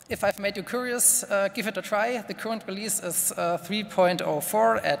 If I've made you curious, give it a try. The current release is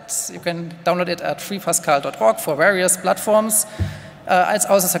 3.04. You can download it at freepascal.org for various platforms. I'd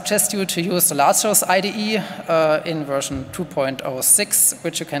also suggest you to use the Lazarus IDE in version 2.06,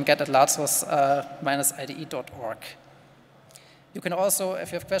 which you can get at lazarus-ide.org. You can also,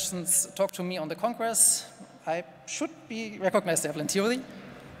 if you have questions, talk to me on the Congress. I should be recognized level in theory.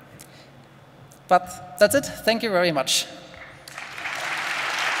 But that's it. Thank you very much.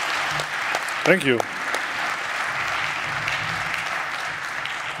 Thank you.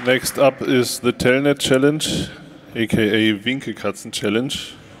 Next up is the Telnet Challenge, aka Winkelkatzen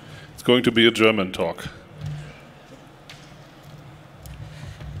Challenge. It's going to be a German talk.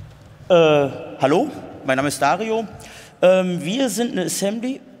 Hallo, mein Name ist Dario. Wir sind eine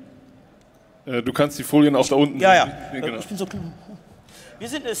Assembly. Du kannst die Folien auch da unten sehen. Ja. Genau. Ich bin so klein. Wir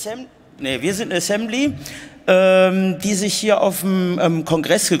sind eine Assembly, die sich hier auf dem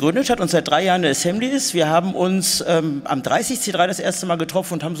Kongress gegründet hat und seit 3 Jahren eine Assembly ist. Wir haben uns am 30C3 das erste Mal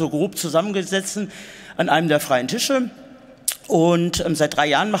getroffen und haben so grob zusammengesetzt an einem der freien Tische. Und seit 3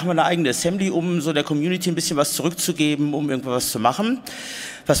 Jahren machen wir eine eigene Assembly, um so der Community ein bisschen was zurückzugeben, um irgendwas zu machen.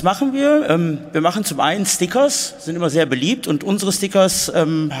 Was machen wir? Wir machen zum einen Stickers, sind immer sehr beliebt, und unsere Stickers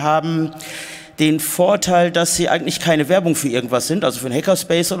haben den Vorteil, dass sie eigentlich keine Werbung für irgendwas sind, also für einen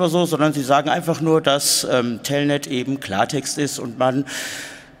Hackerspace oder so, sondern sie sagen einfach nur, dass Telnet eben Klartext ist und man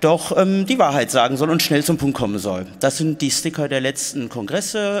doch die Wahrheit sagen soll und schnell zum Punkt kommen soll. Das sind die Sticker der letzten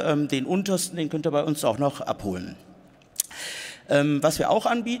Kongresse. Den untersten, den könnt ihr bei uns auch noch abholen. Was wir auch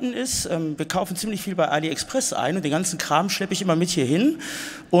anbieten ist, wir kaufen ziemlich viel bei AliExpress ein und den ganzen Kram schleppe ich immer mit hier hin.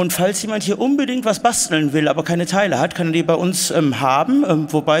 Und falls jemand hier unbedingt was basteln will, aber keine Teile hat, kann er die bei uns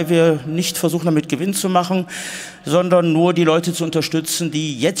haben, wobei wir nicht versuchen, damit Gewinn zu machen, sondern nur die Leute zu unterstützen,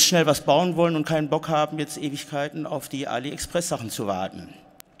 die jetzt schnell was bauen wollen und keinen Bock haben, jetzt Ewigkeiten auf die AliExpress-Sachen zu warten.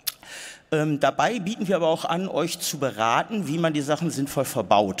 Dabei bieten wir aber auch an, euch zu beraten, wie man die Sachen sinnvoll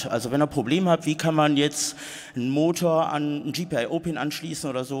verbaut. Also wenn ihr Probleme habt, wie kann man jetzt einen Motor an einen GPIO-Pin anschließen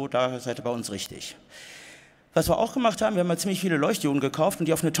oder so, da seid ihr bei uns richtig. Was wir auch gemacht haben, wir haben ja ziemlich viele Leuchtdioden gekauft und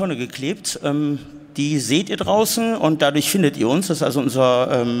die auf eine Tonne geklebt. Die seht ihr draußen und dadurch findet ihr uns. Das ist also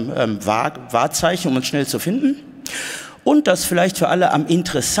unser Wahrzeichen, um uns schnell zu finden. Und das vielleicht für alle am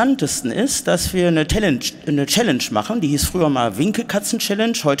interessantesten ist, dass wir eine Challenge machen, die hieß früher mal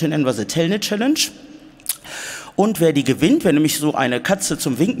Winkelkatzen-Challenge, heute nennen wir sie Telnet-Challenge. Und wer die gewinnt, wer nämlich so eine Katze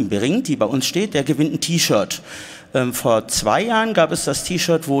zum Winken bringt, die bei uns steht, der gewinnt ein T-Shirt. Vor 2 Jahren gab es das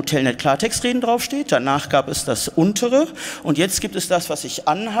T-Shirt, wo Telnet Klartextreden draufsteht, danach gab es das untere und jetzt gibt es das, was ich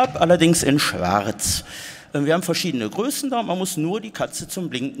anhab, allerdings in schwarz. Wir haben verschiedene Größen da, man muss nur die Katze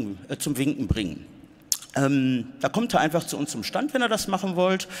zum Winken bringen. Da kommt ihr einfach zu uns zum Stand, wenn ihr das machen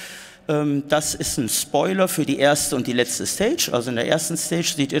wollt. Das ist ein Spoiler für die erste und die letzte Stage. Also in der ersten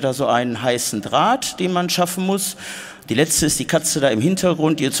Stage seht ihr da so einen heißen Draht, den man schaffen muss. Die letzte ist die Katze da im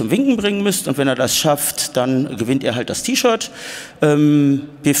Hintergrund, die ihr zum Winken bringen müsst. Und wenn ihr das schafft, dann gewinnt ihr halt das T-Shirt.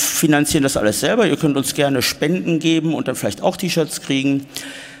 Wir finanzieren das alles selber. Ihr könnt uns gerne Spenden geben und dann vielleicht auch T-Shirts kriegen,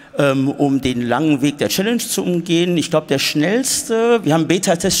 um den langen Weg der Challenge zu umgehen. Ich glaube, der schnellste, wir haben einen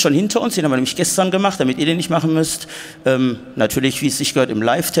Beta-Test schon hinter uns, den haben wir nämlich gestern gemacht, damit ihr den nicht machen müsst. Natürlich, wie es sich gehört, im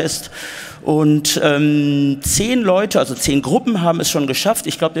Live-Test. Und 10 Leute, also 10 Gruppen haben es schon geschafft.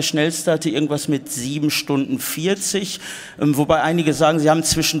 Ich glaube, der schnellste hatte irgendwas mit 7 Stunden 40, wobei einige sagen, sie haben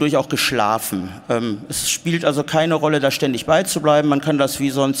zwischendurch auch geschlafen. Es spielt also keine Rolle, da ständig beizubleiben. Man kann das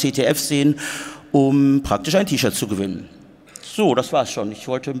wie so ein CTF sehen, um praktisch ein T-Shirt zu gewinnen. So, das war's schon. Ich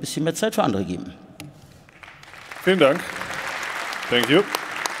wollte ein bisschen mehr Zeit für andere geben. Vielen Dank. Thank you.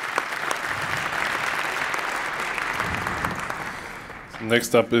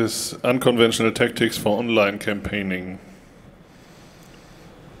 Next up is unconventional tactics for online campaigning.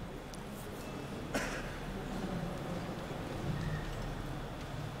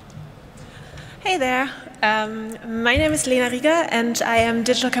 Hey there, my name is Lena Rieger and I am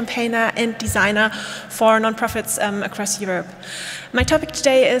digital campaigner and designer for nonprofits across Europe. My topic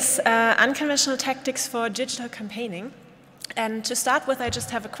today is unconventional tactics for digital campaigning. And to start with, I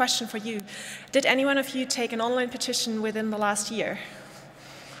just have a question for you. Did any one of you take an online petition within the last year?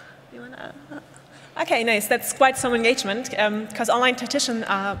 Okay, nice. That's quite some engagement, because online petitions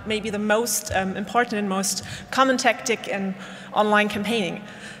are maybe the most important and most common tactic in online campaigning.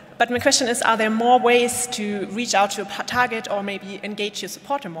 But my question is, are there more ways to reach out to a target or maybe engage your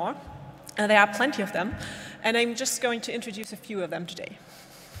supporter more? There are plenty of them, and I'm just going to introduce a few of them today.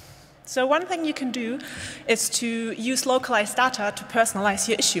 So one thing you can do is to use localized data to personalize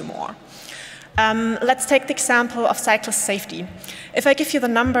your issue more. Let's take the example of cyclist safety. If I give you the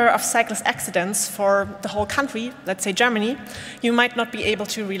number of cyclist accidents for the whole country, let's say Germany, you might not be able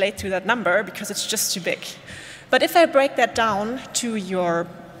to relate to that number because it's just too big. But if I break that down to your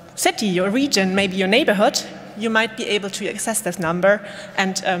city, your region, maybe your neighborhood, you might be able to access this number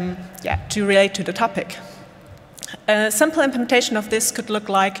and to relate to the topic. A simple implementation of this could look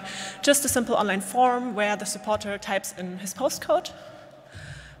like just a simple online form where the supporter types in his postcode.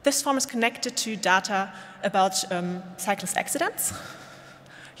 This form is connected to data about cyclist accidents.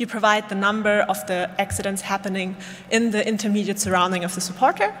 You provide the number of the accidents happening in the intermediate surrounding of the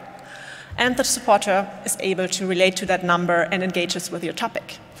supporter, and the supporter is able to relate to that number and engages with your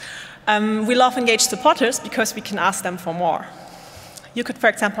topic. We love engaged supporters because we can ask them for more. You could, for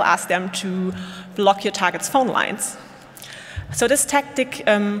example, ask them to block your target's phone lines. So this tactic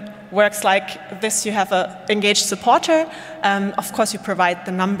works like this. You have an engaged supporter. Of course, you provide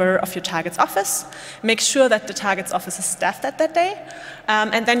the number of your target's office. Make sure that the target's office is staffed at that day.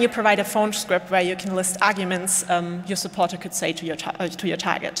 And then you provide a phone script where you can list arguments your supporter could say to your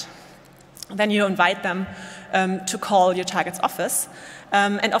target. Then you invite them to call your target's office.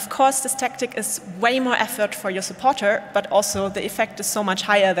 And of course, this tactic is way more effort for your supporter, but also the effect is so much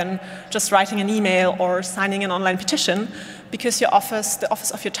higher than just writing an email or signing an online petition, because the office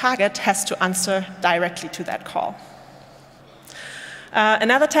of your target has to answer directly to that call.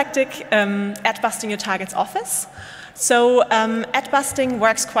 Another tactic, ad busting your target's office. So ad busting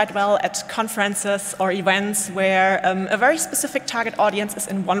works quite well at conferences or events where a very specific target audience is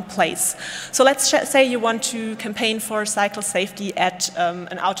in one place. So let's say you want to campaign for cycle safety at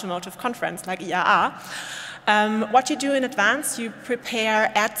an automotive conference like IAA. What you do in advance, you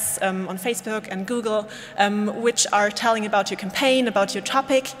prepare ads on Facebook and Google, which are telling about your campaign, about your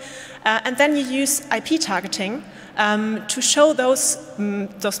topic, and then you use IP targeting to show those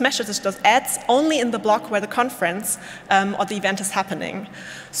messages, those ads, only in the block where the conference or the event is happening.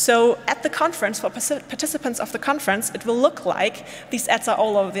 So at the conference, for participants of the conference, it will look like these ads are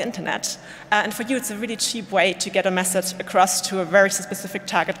all over the internet. And for you, it's a really cheap way to get a message across to a very specific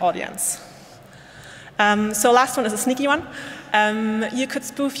target audience. So last one is a sneaky one. You could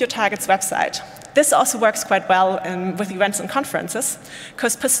spoof your target's website. This also works quite well with events and conferences,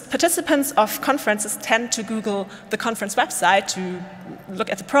 because participants of conferences tend to Google the conference website to look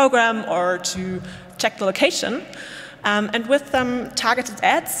at the program or to check the location. And with targeted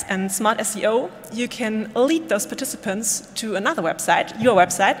ads and smart SEO, you can lead those participants to another website, your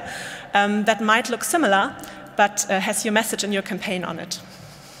website, that might look similar, but has your message and your campaign on it.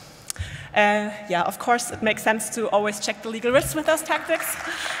 Yeah, of course, it makes sense to always check the legal risks with those tactics,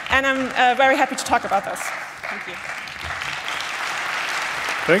 and I'm very happy to talk about those. Thank you.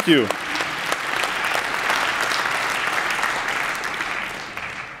 Thank you.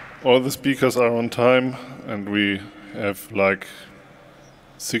 All the speakers are on time, and we have like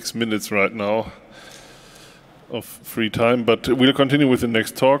 6 minutes right now of free time, but we'll continue with the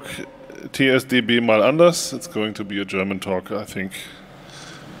next talk. TSDB mal anders. It's going to be a German talk, I think.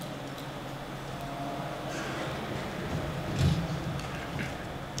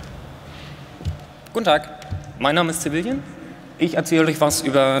 Guten Tag, mein Name ist Sibyllien. Ich erzähle euch was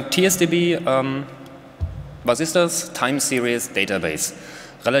über TSDB. Was ist das? Time Series Database.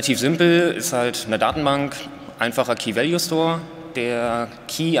 Relativ simpel, ist halt eine Datenbank, einfacher Key-Value-Store. Der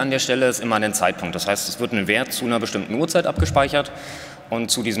Key an der Stelle ist immer ein Zeitpunkt. Das heißt, es wird ein Wert zu einer bestimmten Uhrzeit abgespeichert und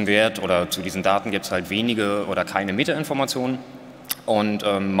zu diesem Wert oder zu diesen Daten gibt es halt wenige oder keine Metainformationen und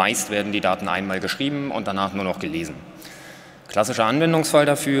meist werden die Daten einmal geschrieben und danach nur noch gelesen. Klassischer Anwendungsfall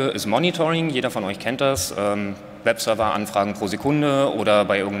dafür ist Monitoring. Jeder von euch kennt das. Webserver-Anfragen pro Sekunde oder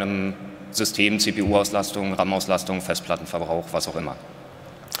bei irgendeinem System, CPU-Auslastung, RAM-Auslastung, Festplattenverbrauch, was auch immer.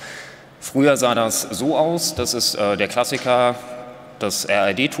 Früher sah das so aus, das ist der Klassiker, das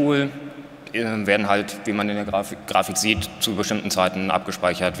RRD-Tool, werden halt, wie man in der Grafik sieht, zu bestimmten Zeiten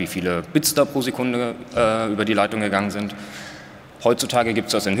abgespeichert, wie viele Bits da pro Sekunde über die Leitung gegangen sind. Heutzutage gibt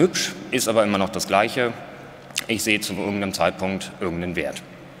es das in hübsch, ist aber immer noch das Gleiche. Ich sehe zu irgendeinem Zeitpunkt irgendeinen Wert.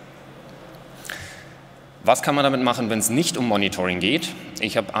 Was kann man damit machen, wenn es nicht um Monitoring geht?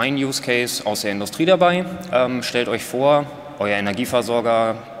 Ich habe einen Use Case aus der Industrie dabei. Stellt euch vor, euer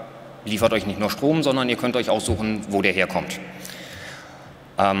Energieversorger liefert euch nicht nur Strom, sondern ihr könnt euch aussuchen, wo der herkommt.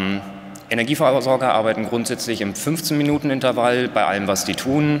 Energieversorger arbeiten grundsätzlich im 15-Minuten-Intervall bei allem, was die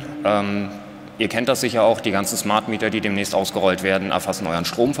tun. Ihr kennt das sicher auch, die ganzen Smart Meter, die demnächst ausgerollt werden, erfassen euren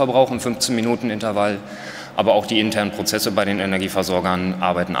Stromverbrauch im 15-Minuten-Intervall. Aber auch die internen Prozesse bei den Energieversorgern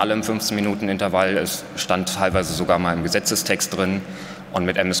arbeiten alle im 15-Minuten-Intervall. Es stand teilweise sogar mal im Gesetzestext drin. Und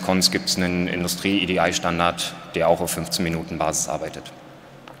mit MS-Cons gibt es einen Industrie-EDI-Standard, der auch auf 15-Minuten-Basis arbeitet.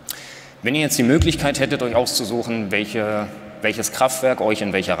 Wenn ihr jetzt die Möglichkeit hättet, euch auszusuchen, welches Kraftwerk euch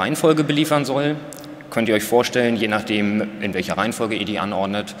in welcher Reihenfolge beliefern soll, könnt ihr euch vorstellen, je nachdem, in welcher Reihenfolge ihr die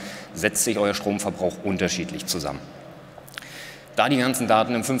anordnet, setzt sich euer Stromverbrauch unterschiedlich zusammen. Da die ganzen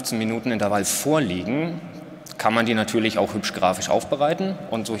Daten im 15-Minuten-Intervall vorliegen, kann man die natürlich auch hübsch grafisch aufbereiten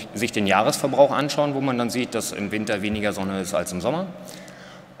und sich den Jahresverbrauch anschauen, wo man dann sieht, dass im Winter weniger Sonne ist als im Sommer.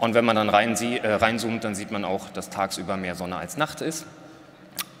 Und wenn man dann reinzoomt, dann sieht man auch, dass tagsüber mehr Sonne als Nacht ist.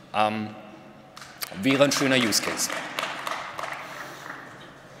 Wäre ein schöner Use Case.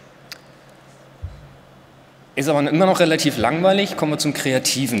 Ist aber immer noch relativ langweilig. Kommen wir zum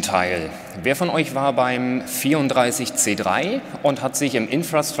kreativen Teil. Wer von euch war beim 34C3 und hat sich im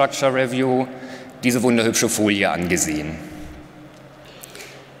Infrastructure Review diese wunderhübsche Folie angesehen?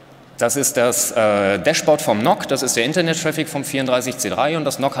 Das ist das Dashboard vom NOC, das ist der Internet-Traffic vom 34C3 und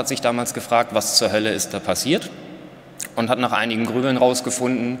das NOC hat sich damals gefragt, was zur Hölle ist da passiert und hat nach einigen Grübeln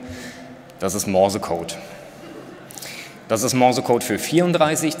herausgefunden, das ist Morsecode. Das ist Morsecode für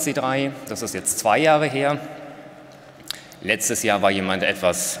 34C3, das ist jetzt 2 Jahre her. Letztes Jahr war jemand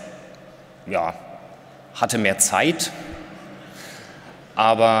etwas, ja, hatte mehr Zeit,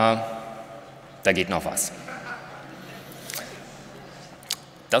 aber da geht noch was.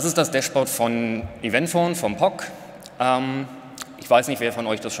 Das ist das Dashboard von Eventphone, vom POC. Ich weiß nicht, wer von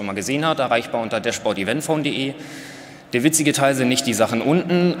euch das schon mal gesehen hat, erreichbar unter dashboard-eventphone.de. Der witzige Teil sind nicht die Sachen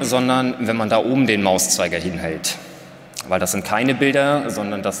unten, sondern wenn man da oben den Mauszeiger hinhält. Weil das sind keine Bilder,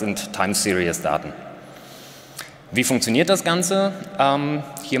 sondern das sind Time-Series-Daten. Wie funktioniert das Ganze?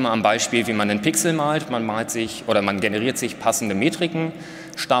 Hier mal am Beispiel, wie man einen Pixel malt. Man generiert sich passende Metriken,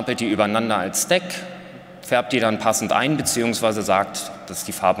 stapelt die übereinander als Stack, färbt die dann passend ein, beziehungsweise sagt, dass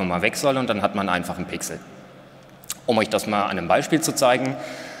die Farbe mal weg soll und dann hat man einfach einen Pixel. Um euch das mal an einem Beispiel zu zeigen,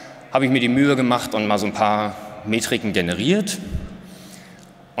 habe ich mir die Mühe gemacht und mal so ein paar Metriken generiert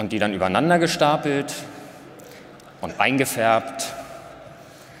und die dann übereinander gestapelt und eingefärbt.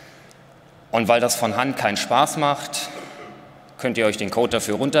 Und weil das von Hand keinen Spaß macht, könnt ihr euch den Code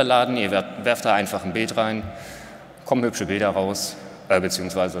dafür runterladen. Ihr werft da einfach ein Bild rein, kommen hübsche Bilder raus,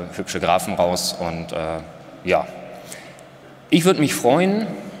 beziehungsweise hübsche Graphen raus. Und ja, ich würde mich freuen,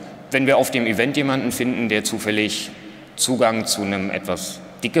 wenn wir auf dem Event jemanden finden, der zufällig Zugang zu einem etwas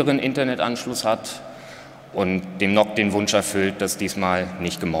dickeren Internetanschluss hat und dem NOC den Wunsch erfüllt, dass diesmal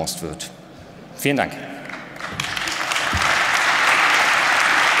nicht gemorst wird. Vielen Dank.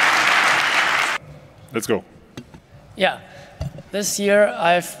 Let's go. Yeah. This year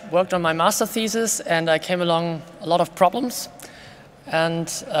I've worked on my master thesis and I came along a lot of problems. And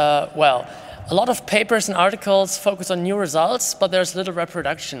well, a lot of papers and articles focus on new results, but there's little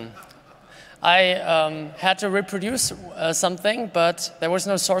reproduction. I had to reproduce something, but there was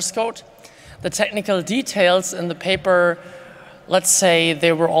no source code. The technical details in the paper, let's say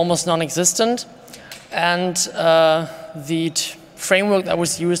they were almost non-existent. And the framework that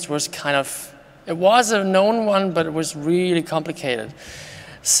was used was kind of, it was a known one, but it was really complicated.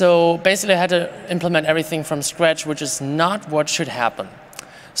 So basically I had to implement everything from scratch, which is not what should happen.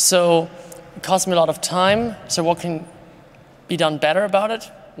 So it cost me a lot of time. So what can be done better about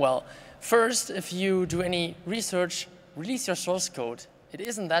it? Well, first, if you do any research, release your source code. It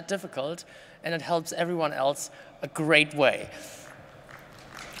isn't that difficult, and it helps everyone else a great way.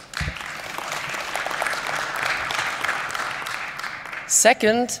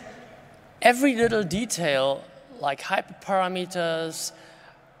 Second, every little detail, like hyperparameters,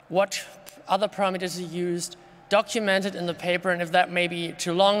 what other parameters are used, documented in the paper, and if that may be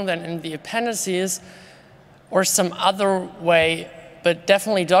too long, then in the appendices or some other way, but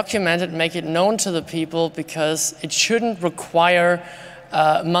definitely document it and make it known to the people, because it shouldn't require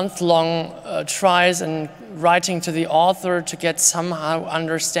month-long tries and writing to the author to get somehow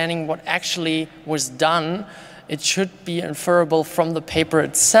understanding what actually was done. It should be inferable from the paper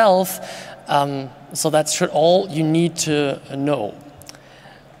itself, so that's all you need to know.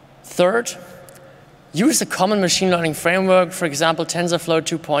 Third, use a common machine learning framework, for example, TensorFlow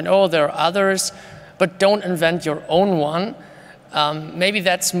 2.0. There are others, but don't invent your own one. Maybe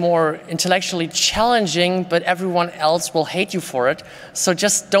that's more intellectually challenging, but everyone else will hate you for it. So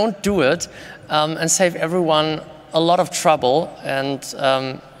just don't do it and save everyone a lot of trouble, and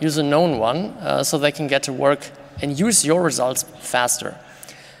use a known one so they can get to work and use your results faster.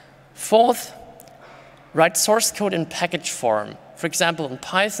 Fourth, write source code in package form. For example, in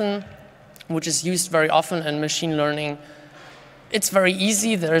Python, which is used very often in machine learning, it's very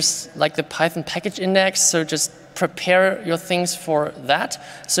easy. There's like the Python package index, so just prepare your things for that,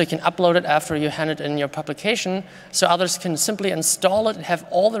 so you can upload it after you hand it in your publication, so others can simply install it and have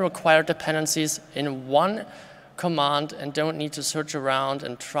all the required dependencies in one command and don't need to search around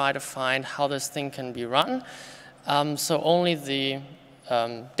and try to find how this thing can be run. So only the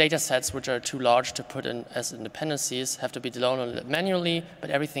data sets which are too large to put in as dependencies have to be downloaded manually, but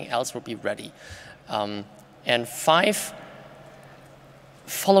everything else will be ready. And 5,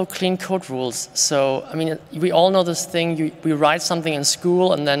 follow clean code rules. So, I mean, we all know this thing, we write something in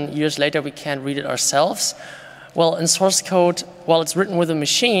school and then years later we can't read it ourselves. Well, in source code, while it's written with a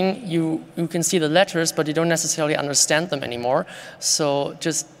machine, you can see the letters, but you don't necessarily understand them anymore. So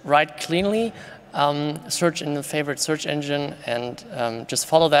just write cleanly, search in the favorite search engine, and just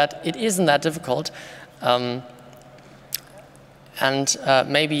follow that. It isn't that difficult. And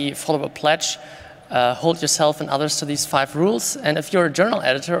maybe follow a pledge. Hold yourself and others to these 5 rules. And if you're a journal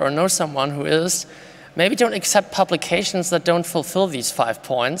editor or know someone who is, maybe don't accept publications that don't fulfill these 5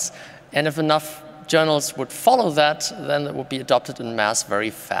 points. And if enough journals would follow that, then it would be adopted in mass very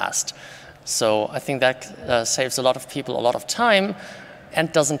fast. So I think that saves a lot of people a lot of time and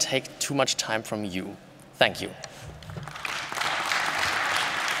doesn't take too much time from you. Thank you.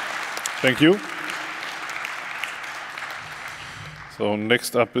 Thank you. So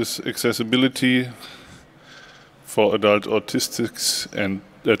next up is accessibility for adult autistics and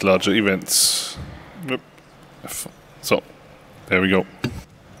at larger events. Yep. So there we go.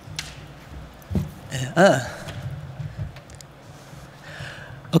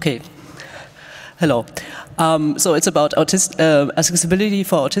 Okay. Hello. So it's about accessibility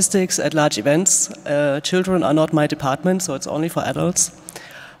for autistics at large events. Children are not my department, so it's only for adults.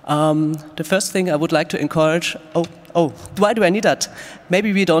 The first thing I would like to encourage, why do I need that?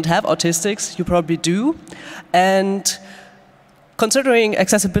 Maybe we don't have autistics, you probably do. And considering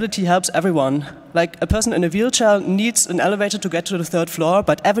accessibility helps everyone. Like a person in a wheelchair needs an elevator to get to the 3rd floor,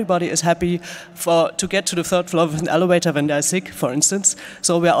 but everybody is happy to get to the 3rd floor with an elevator when they're sick, for instance.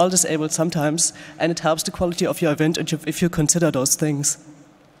 So we're all disabled sometimes, and it helps the quality of your event if you consider those things.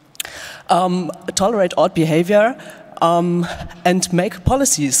 Tolerate odd behavior and make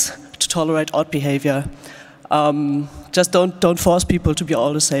policies to tolerate odd behavior. Just don't force people to be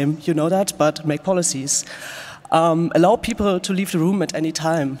all the same, you know that, but make policies. Allow people to leave the room at any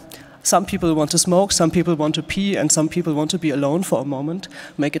time. Some people want to smoke, some people want to pee, and some people want to be alone for a moment.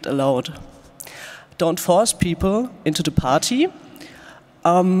 Make it allowed. Don't force people into the party.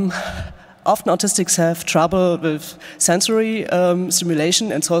 Often autistics have trouble with sensory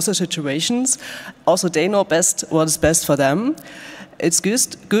stimulation and social situations. Also, they know best what is best for them. It's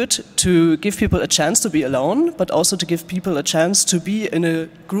good to give people a chance to be alone, but also to give people a chance to be in a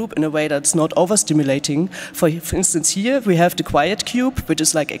group in a way that's not overstimulating. For instance, here we have the Quiet Cube, which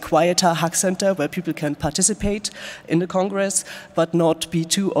is like a quieter hack center where people can participate in the Congress, but not be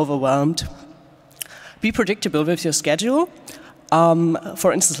too overwhelmed. Be predictable with your schedule.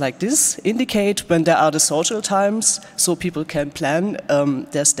 For instance, like this, indicate when there are the social times so people can plan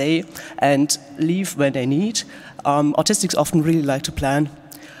their stay and leave when they need. Autistics often really like to plan.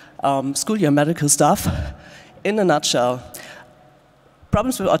 School your medical stuff. In a nutshell,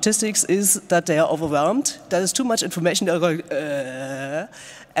 problems with autistics is that they are overwhelmed. There is too much information. They're going,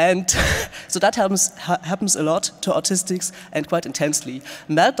 and so that happens a lot to autistics and quite intensely.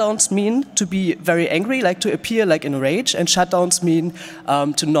 Meltdowns mean to be very angry, like to appear like in a rage, and shutdowns mean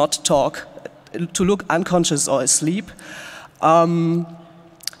to not talk, to look unconscious or asleep.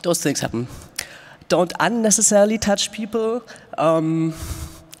 Those things happen. Don't unnecessarily touch people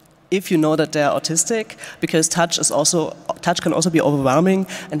if you know that they're autistic, because touch can also be overwhelming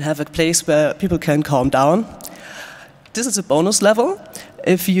and have a place where people can calm down. This is a bonus level.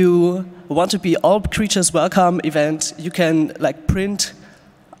 If you want to be all creatures welcome event, you can like print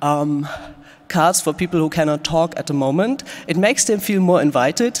cards for people who cannot talk at the moment. It makes them feel more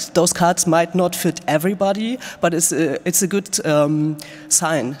invited. Those cards might not fit everybody, but it's a good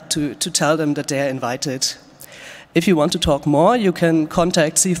sign to tell them that they are invited. If you want to talk more, you can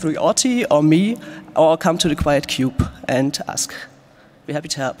contact C3Auti or me, or come to the Quiet Cube and ask. We're happy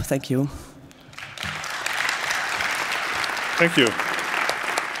to help. Thank you. Thank you.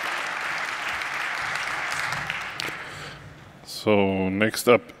 So next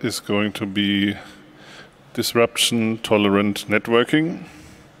up is going to be disruption-tolerant networking.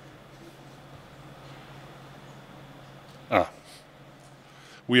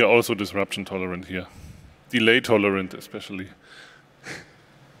 We are also disruption-tolerant here. Delay-tolerant especially.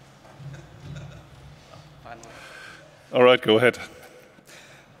 All right, go ahead.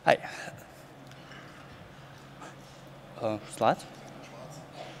 Hi. Slide?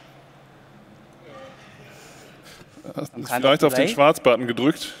 Hast du vielleicht auf den Schwarz-Button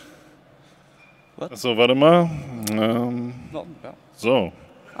gedrückt? Achso, warte mal. So.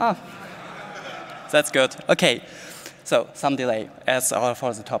 That's good. Okay. So, some delay as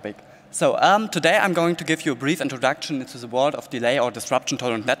for the topic. So, today I'm going to give you a brief introduction into the world of delay or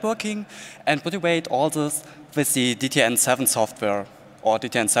disruption-tolerant networking and motivate all this with the DTN7 software, or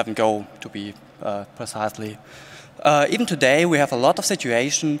DTN7 Go to be precisely. Even today, we have a lot of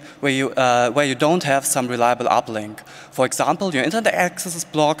situations where you don't have some reliable uplink. For example, your internet access is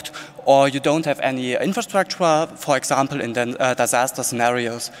blocked, or you don't have any infrastructure, for example, in disaster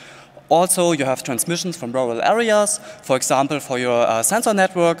scenarios. Also, you have transmissions from rural areas, for example, for your sensor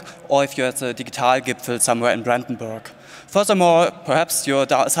network, or if you're at the Digitalgipfel somewhere in Brandenburg. Furthermore, perhaps you're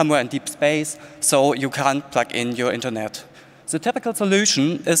somewhere in deep space, so you can't plug in your internet. The typical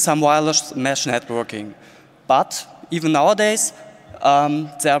solution is some wireless mesh networking. But even nowadays,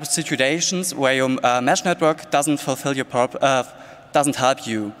 there are situations where your mesh network doesn't fulfill your doesn't help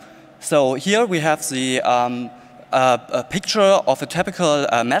you. So here we have the a picture of a typical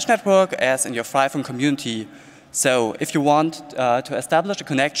mesh network as in your Freifunk community. So if you want to establish a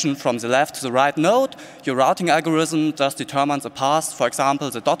connection from the left to the right node, your routing algorithm just determines a path, for example,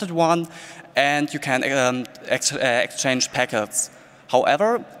 the dotted one, and you can exchange packets.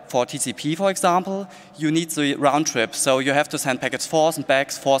 However, for TCP, for example, you need the round trip, so you have to send packets forth and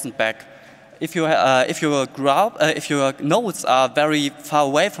back, forth and back. If your nodes are very far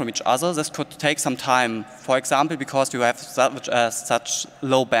away from each other, this could take some time. For example, because you have such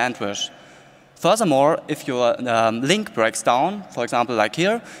low bandwidth. Furthermore, if your link breaks down, for example, like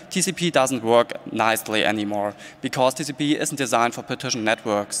here, TCP doesn't work nicely anymore because TCP isn't designed for partition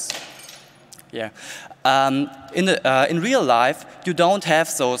networks. Yeah. In real life, you don't have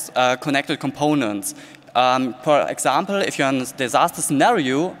those connected components. For example, if you're in a disaster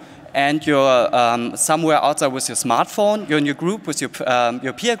scenario and you're somewhere outside with your smartphone, you're in your group with your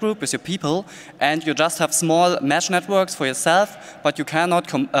peer group, with your people, and you just have small mesh networks for yourself, but you cannot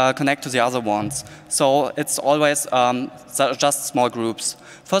connect to the other ones. So it's always just small groups.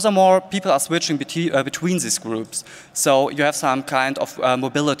 Furthermore, people are switching between these groups. So you have some kind of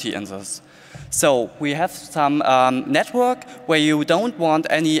mobility in this. So we have some network where you don't want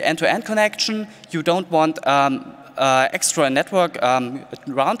any end-to-end connection, you don't want extra network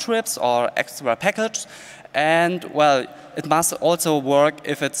round trips or extra packets, and well, it must also work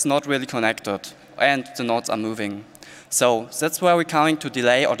if it's not really connected and the nodes are moving. So that's where we're coming to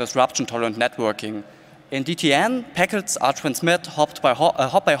delay or disruption tolerant networking. In DTN, packets are transmitted hop by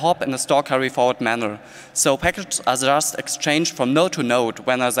hop in a store carry forward manner. So packets are just exchanged from node to node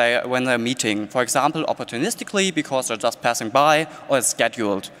when they're meeting. For example, opportunistically because they're just passing by, or it's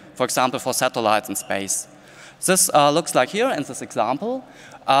scheduled. For example, for satellites in space. This looks like here in this example.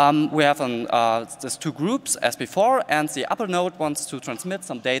 We have these two groups as before, and the upper node wants to transmit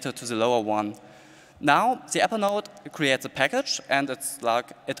some data to the lower one. Now, the upper node creates a package, and it's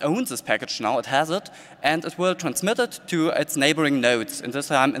like it owns this package now, it has it, and it will transmit it to its neighboring nodes, and this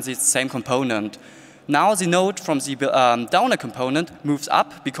time in the same component. Now the node from the downer component moves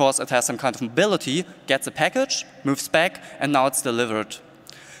up because it has some kind of mobility, gets a package, moves back, and now it's delivered.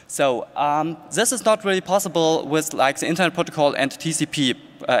 So this is not really possible with like the Internet Protocol and TCP,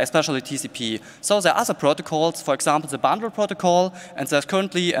 especially TCP. So there are other protocols, for example, the bundle protocol, and there's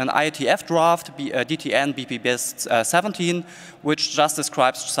currently an IETF draft, DTN BPBIS 17, which just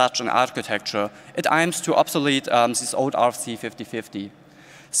describes such an architecture. It aims to obsolete this old RFC 5050.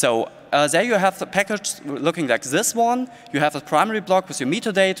 So there you have the package looking like this one. You have a primary block with your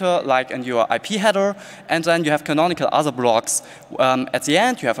metadata, like in your IP header, and then you have canonical other blocks. At the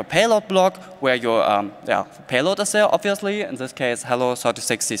end, you have a payload block where your payload is there, obviously, in this case, hello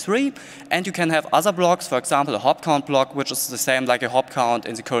 3063. And you can have other blocks, for example, a hop count block, which is the same like a hop count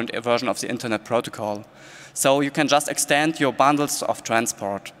in the current version of the Internet Protocol. So you can just extend your bundles of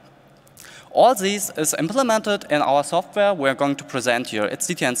transport. All these is implemented in our software we're going to present here. It's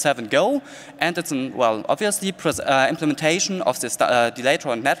DTN7 Go, and it's an, well, obviously implementation of this delayed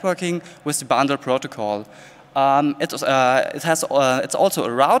tolerant networking with the bundle protocol. It's also a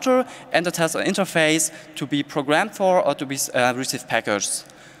router, and it has an interface to be programmed for or to be receive packets.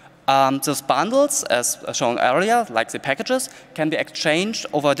 Those bundles, as shown earlier, like the packages, can be exchanged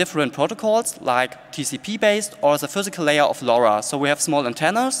over different protocols, like TCP-based or the physical layer of LoRa. So we have small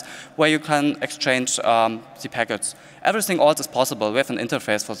antennas where you can exchange the packets. Everything else is possible. We have an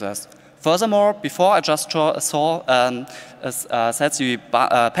interface for this. Furthermore, before I just saw the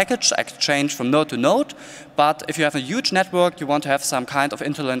package exchange from node to node, but if you have a huge network, you want to have some kind of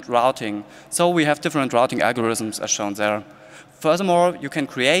interlink routing. So we have different routing algorithms as shown there. Furthermore, you can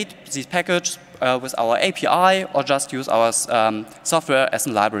create these packages with our API or just use our software as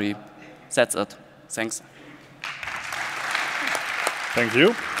a library. That's it. Thanks. Thank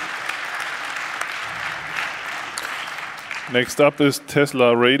you. Next up is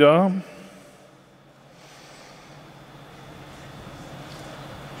Tesla Radar.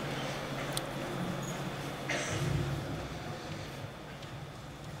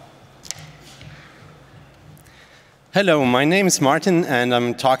 Hello, my name is Martin, and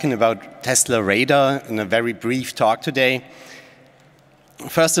I'm talking about Tesla Radar in a very brief talk today.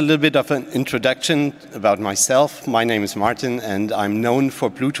 First, a little bit of an introduction about myself. My name is Martin, and I'm known for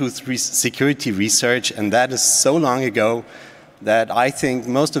Bluetooth security research, and that is so long ago that I think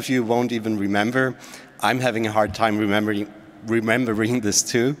most of you won't even remember. I'm having a hard time remembering this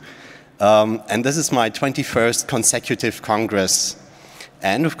too. And this is my 21st consecutive Congress.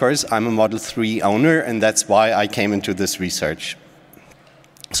 And of course, I'm a Model 3 owner, and that's why I came into this research.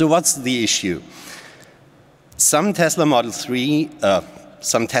 So what's the issue? Some Tesla models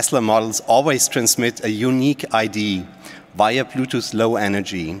always transmit a unique ID via Bluetooth Low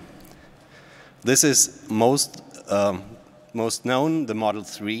Energy. This is most known, the Model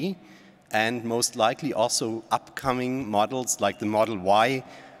 3, and most likely also upcoming models like the Model Y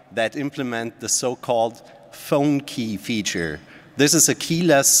that implement the so-called phone key feature. This is a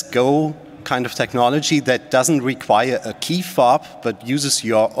keyless Go kind of technology that doesn't require a key fob, but uses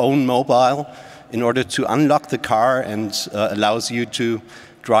your own mobile in order to unlock the car and allows you to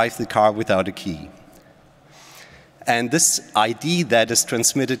drive the car without a key. And this ID that is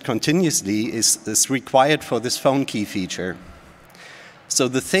transmitted continuously is required for this phone key feature. So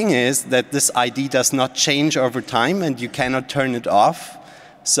the thing is that this ID does not change over time, and you cannot turn it off.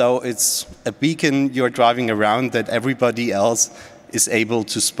 So it's a beacon you're driving around that everybody else is able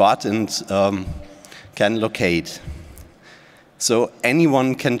to spot and can locate. So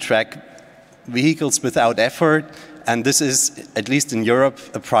anyone can track vehicles without effort, and this is, at least in Europe,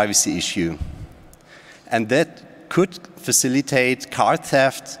 a privacy issue. And that could facilitate car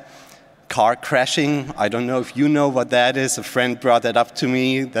theft, car crashing. I don't know if you know what that is. A friend brought that up to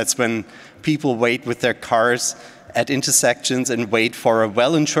me. That's when people wait with their cars at intersections and wait for a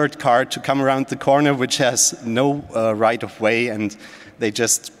well-insured car to come around the corner, which has no right of way, and they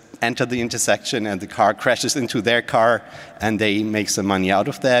just enter the intersection and the car crashes into their car and they make some money out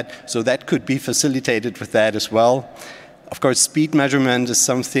of that. So that could be facilitated with that as well. Of course, speed measurement is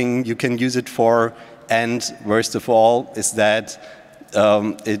something you can use it for, and worst of all is that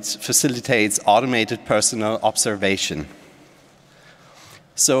it facilitates automated personal observation.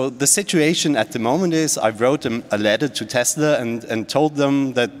 So the situation at the moment is I wrote a letter to Tesla and told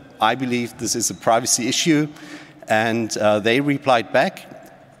them that I believe this is a privacy issue, and they replied back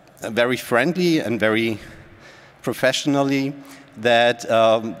very friendly and very professionally that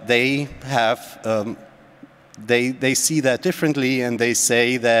they see that differently, and they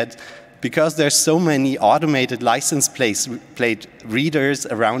say that because there's so many automated license plate readers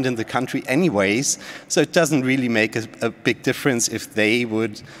around in the country anyways, so it doesn't really make a big difference if they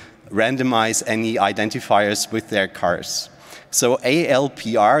would randomize any identifiers with their cars. So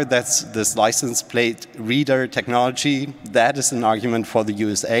ALPR, that's this license plate reader technology, that is an argument for the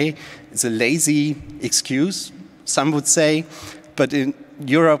USA. It's a lazy excuse, some would say, but in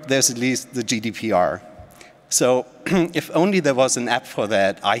Europe there's at least the GDPR. So if only there was an app for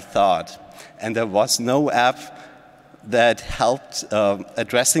that, I thought, and there was no app that helped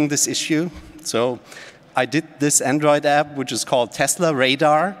addressing this issue. So I did this Android app, which is called Tesla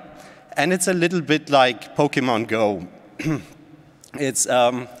Radar, and it's a little bit like Pokemon Go. It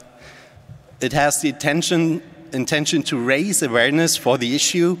has the intention to raise awareness for the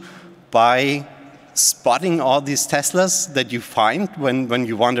issue by spotting all these Teslas that you find when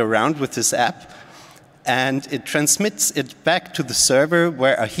you wander around with this app. And it transmits it back to the server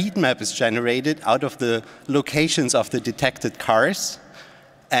where a heat map is generated out of the locations of the detected cars.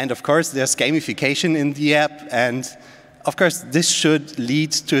 And of course, there's gamification in the app. And of course, this should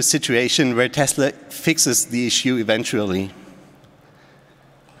lead to a situation where Tesla fixes the issue eventually.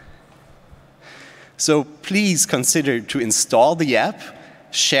 So please consider to install the app,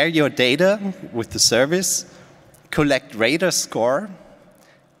 share your data with the service, collect radar score,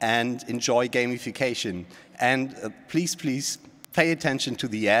 and enjoy gamification. And please, please pay attention to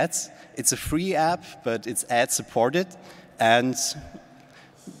the ads. It's a free app, but it's ad supported. And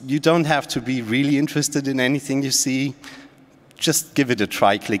you don't have to be really interested in anything you see. Just give it a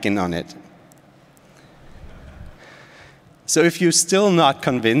try, click in on it. So if you're still not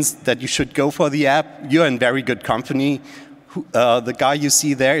convinced that you should go for the app, you're in very good company. The guy you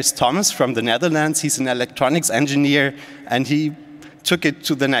see there is Thomas from the Netherlands. He's an electronics engineer, and he took it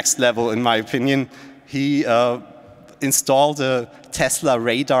to the next level, in my opinion. He installed a Tesla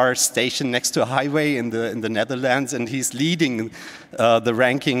radar station next to a highway in the Netherlands, and he's leading the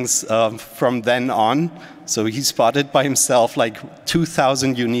rankings from then on. So he spotted by himself like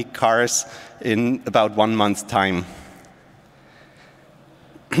 2,000 unique cars in about 1 month's time.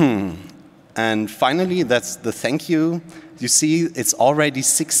 And finally, that's the thank you. You see, it's already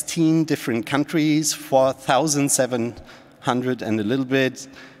 16 different countries, 4,700 and a little bit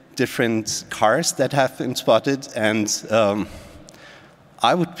different cars that have been spotted, and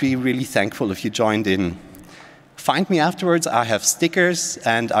I would be really thankful if you joined in. Find me afterwards. I have stickers,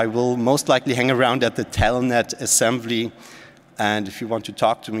 and I will most likely hang around at the Telnet assembly, and if you want to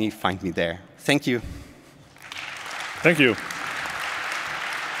talk to me, find me there. Thank you. Thank you.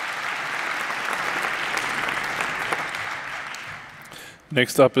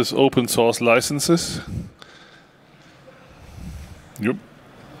 Next up is open source licenses. Yep.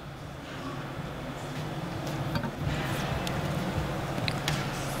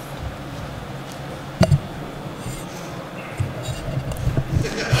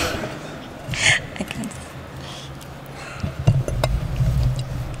 I can't.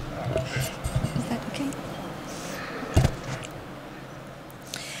 Is that okay?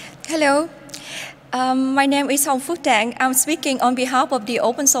 Hello. My name is Hong Phước Tang. I'm speaking on behalf of the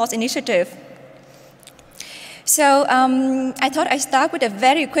Open Source Initiative. So I thought I'd start with a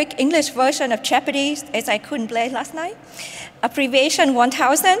very quick English version of Jeopardy, as I couldn't play last night. Abbreviation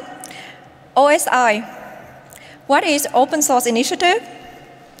 1000, OSI. What is Open Source Initiative?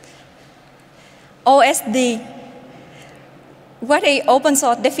 OSD. What is open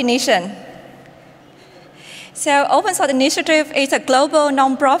source definition? So Open Source Initiative is a global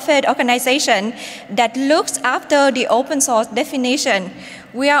non-profit organization that looks after the open source definition,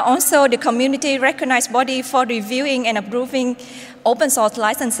 We are also the community recognized body for reviewing and approving open source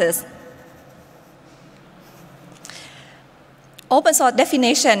licenses. Open source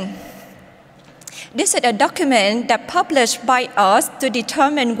definition. This is a document that published by us to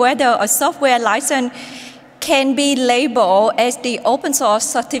determine whether a software license can be labeled as the open source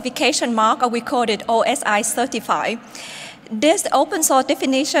certification mark, or we call it OSI certified. This open source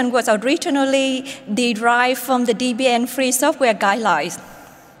definition was originally derived from the Debian free software guidelines.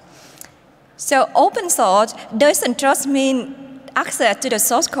 So open source doesn't just mean access to the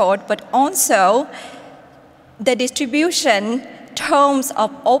source code, but also the distribution terms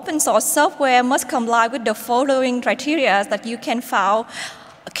of open source software must comply with the following criteria that you can find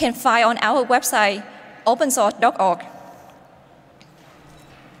on our website, opensource.org.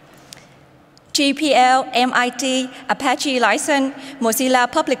 GPL, MIT, Apache license,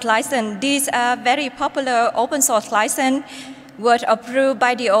 Mozilla public license. These are very popular open source license were approved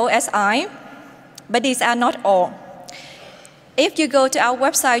by the OSI, but these are not all. If you go to our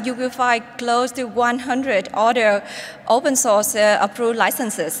website, you will find close to 100 other open source approved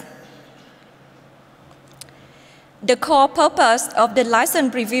licenses. The core purpose of the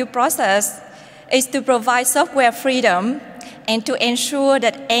license review process is to provide software freedom and to ensure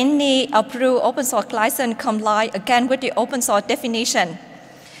that any approved open source license comply again with the open source definition.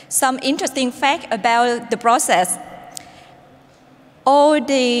 Some interesting fact about the process. All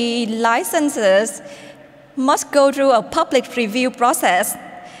the licenses must go through a public review process.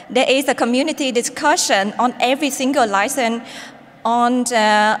 There is a community discussion on every single license on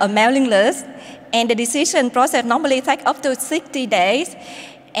a mailing list, and the decision process normally takes up to 60 days,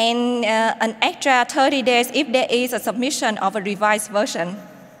 and an extra 30 days if there is a submission of a revised version.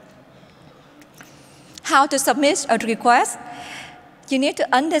 How to submit a request? You need to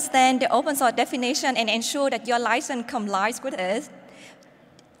understand the open source definition and ensure that your license complies with it.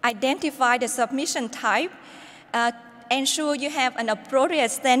 Identify the submission type. Ensure you have an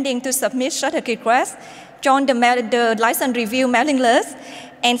appropriate standing to submit such a request. Join the license review mailing list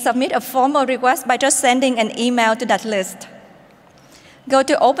and submit a formal request by just sending an email to that list. Go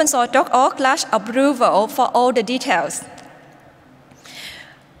to opensource.org/approval for all the details.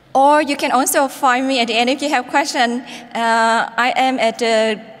 Or you can also find me at the end if you have questions. I am at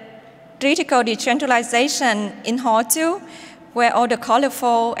the Critical Decentralization in Hall 2, where all the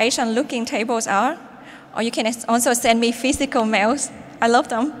colorful Asian-looking tables are. Or you can also send me physical mails. I love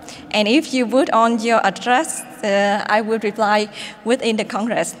them. And if you put on your address, I will reply within the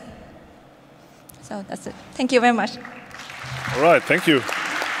Congress. So that's it. Thank you very much. All right, thank you.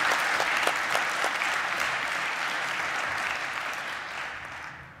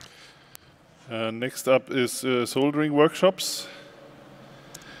 Next up is soldering workshops.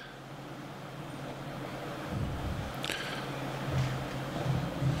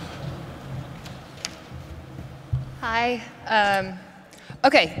 Hi.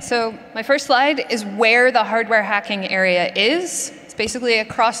 Okay, so my first slide is where the hardware hacking area is. It's basically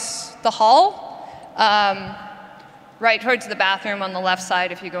across the hall, right towards the bathroom on the left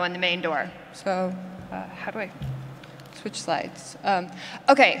side if you go in the main door. So how do I switch slides?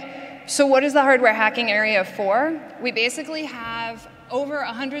 Okay, so what is the hardware hacking area for? We basically have over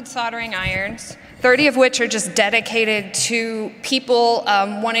 100 soldering irons, 30 of which are just dedicated to people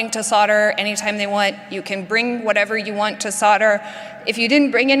wanting to solder anytime they want. You can bring whatever you want to solder. If you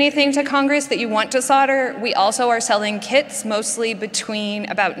didn't bring anything to Congress that you want to solder, we also are selling kits, mostly between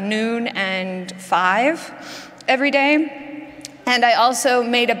about noon and 5 every day. And I also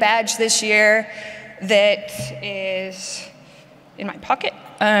made a badge this year that is in my pocket.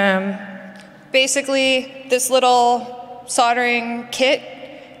 Basically, this little soldering kit,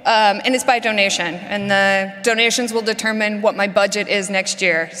 and it's by donation, and the donations will determine what my budget is next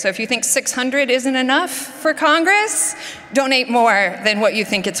year. So if you think 600 isn't enough for Congress, donate more than what you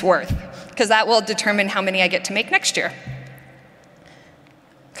think it's worth, because that will determine how many I get to make next year,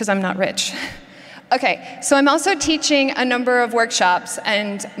 because I'm not rich. Okay, so I'm also teaching a number of workshops,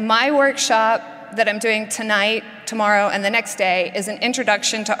 and my workshop that I'm doing tonight, tomorrow, and the next day is an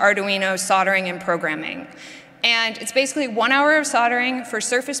introduction to Arduino soldering and programming. And it's basically 1 hour of soldering for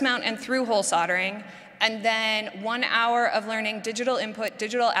surface mount and through-hole soldering, and then 1 hour of learning digital input,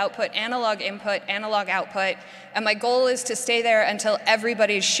 digital output, analog input, analog output, and my goal is to stay there until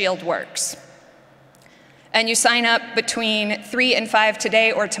everybody's shield works. And you sign up between 3 and 5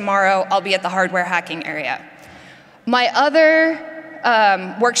 today or tomorrow. I'll be at the hardware hacking area. My other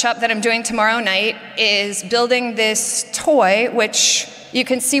workshop that I'm doing tomorrow night is building this toy, which you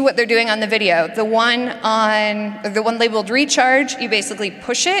can see what they're doing on the video. The one labeled recharge, you basically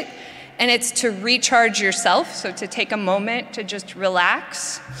push it, and it's to recharge yourself, so to take a moment to just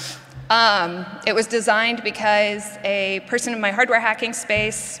relax. It was designed because a person in my hardware hacking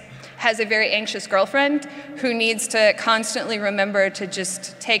space has a very anxious girlfriend who needs to constantly remember to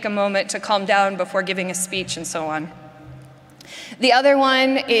just take a moment to calm down before giving a speech and so on. The other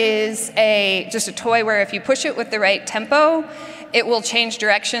one is just a toy where if you push it with the right tempo, it will change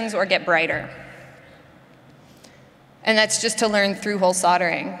directions or get brighter. And that's just to learn through-hole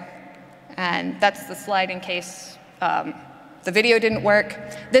soldering. And that's the slide in case the video didn't work.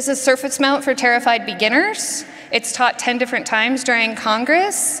 This is surface mount for terrified beginners. It's taught 10 different times during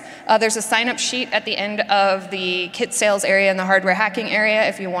Congress. There's a sign-up sheet at the end of the kit sales area and the hardware hacking area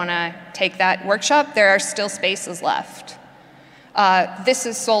if you want to take that workshop. There are still spaces left. This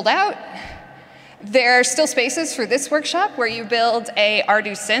is sold out. There are still spaces for this workshop where you build a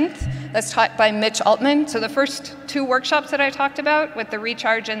Ardu synth that's taught by Mitch Altman. So the first 2 workshops that I talked about with the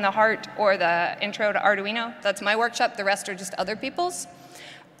recharge in the heart or the intro to Arduino, that's my workshop. The rest are just other people's.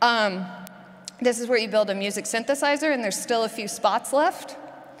 This is where you build a music synthesizer, and there's still a few spots left.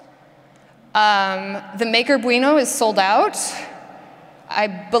 The Maker Bueno is sold out. I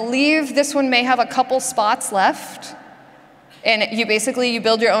believe this one may have a couple spots left. And you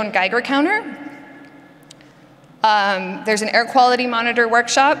build your own Geiger counter. There's an air quality monitor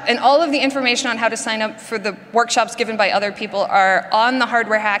workshop, and all of the information on how to sign up for the workshops given by other people are on the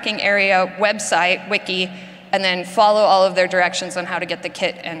hardware hacking area website, wiki, and then follow all of their directions on how to get the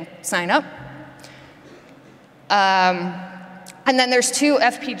kit and sign up. And then there's 2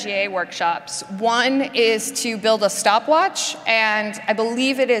 FPGA workshops. One is to build a stopwatch, and I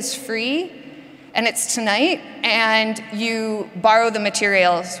believe it is free. And it's tonight, and you borrow the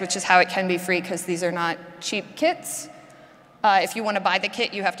materials, which is how it can be free, because these are not cheap kits. If you want to buy the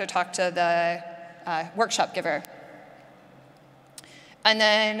kit, you have to talk to the workshop giver. And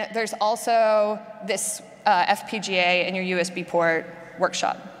then there's also this FPGA and your USB port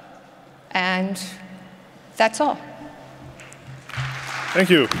workshop. And that's all. Thank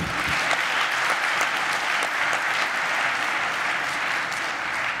you.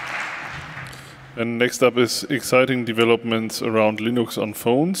 And next up is exciting developments around Linux on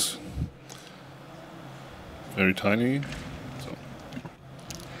phones. Very tiny.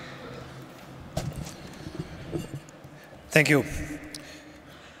 Thank you.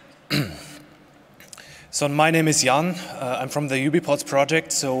 So my name is Jan. I'm from the UbiPorts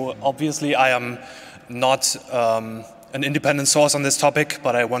project. So obviously I am not an independent source on this topic,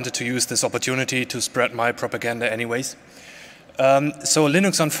 but I wanted to use this opportunity to spread my propaganda anyways. So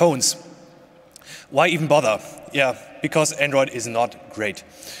Linux on phones. Why even bother? Yeah, because Android is not great.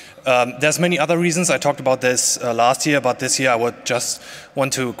 There's many other reasons. I talked about this last year, but this year I would just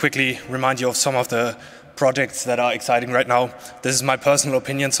want to quickly remind you of some of the projects that are exciting right now. This is my personal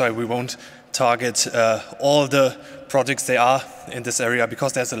opinion, so we won't target all the projects there are in this area,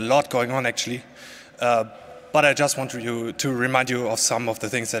 because there's a lot going on actually. But I just want to remind you of some of the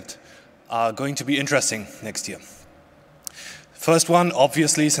things that are going to be interesting next year. First one,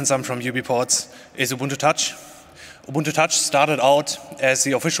 obviously, since I'm from UbiPorts, is Ubuntu Touch. Ubuntu Touch started out as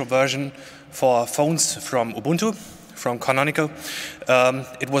the official version for phones from Ubuntu, from Canonical.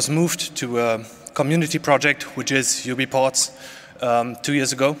 It was moved to a community project, which is UbiPorts, 2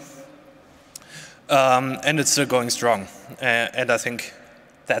 years ago. And it's still going strong. And I think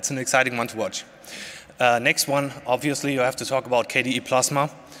that's an exciting one to watch. Next one, obviously, you have to talk about KDE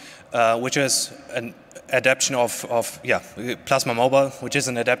Plasma, which is an adaptation of Plasma Mobile, which is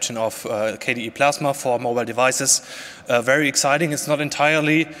an adaptation of KDE Plasma for mobile devices. Very exciting. It's not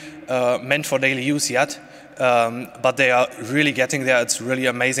entirely meant for daily use yet, but they are really getting there. It's really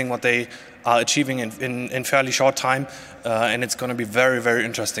amazing what they are achieving in fairly short time, and it's going to be very, very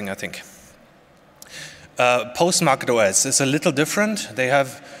interesting, I think. Post-Market OS is a little different. They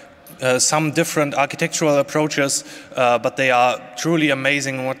have some different architectural approaches, but they are truly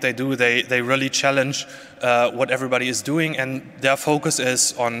amazing in what they do. They really challenge what everybody is doing, and their focus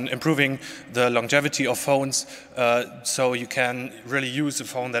is on improving the longevity of phones, so you can really use a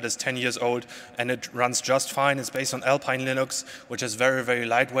phone that is 10 years old and it runs just fine. It's based on Alpine Linux, which is very, very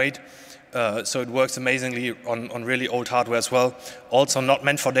lightweight. So it works amazingly on really old hardware as well. Also not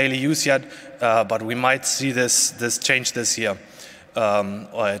meant for daily use yet, but we might see this change this year.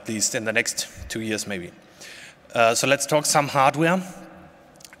 Or at least in the next 2 years maybe. So let's talk some hardware.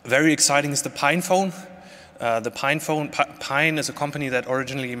 Very exciting is the Pine phone. The Pine phone, Pine is a company that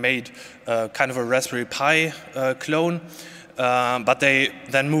originally made kind of a Raspberry Pi clone. but they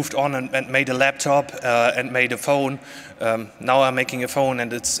then moved on and made a laptop and made a phone. Now I'm making a phone,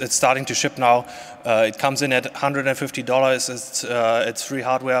 and it's starting to ship now. It comes in at $150. It's free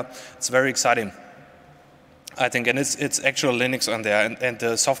hardware. It's very exciting, I think, and it's actual Linux on there, and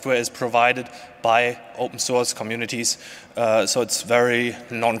the software is provided by open source communities, so it's very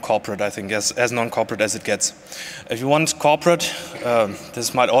non-corporate, I think, as non-corporate as it gets. If you want corporate,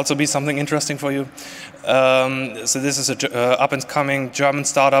 this might also be something interesting for you. So this is a up-and-coming German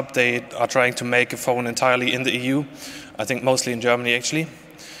startup. They are trying to make a phone entirely in the EU, I think mostly in Germany actually.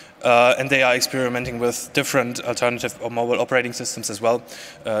 And they are experimenting with different alternative or mobile operating systems as well.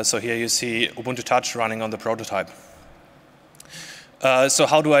 So here you see Ubuntu Touch running on the prototype. So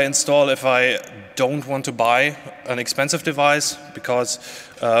how do I install if I don't want to buy an expensive device? Because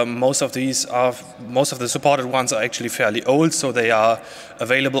most of the supported ones are actually fairly old, so they are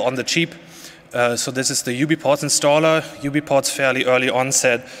available on the cheap. So this is the UBports installer. UBports fairly early on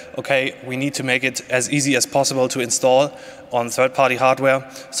said, okay, we need to make it as easy as possible to install on third-party hardware.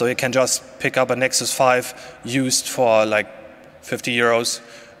 So you can just pick up a Nexus 5 used for like 50 euros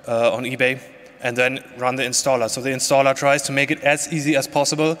on eBay and then run the installer. So the installer tries to make it as easy as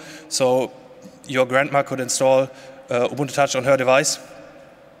possible. So your grandma could install Ubuntu Touch on her device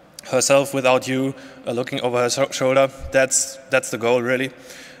herself without you looking over her shoulder. That's the goal, really.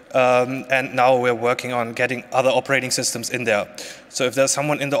 And now we're working on getting other operating systems in there. So if there's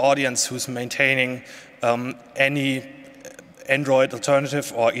someone in the audience who's maintaining any Android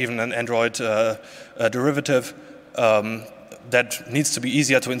alternative or even an Android derivative that needs to be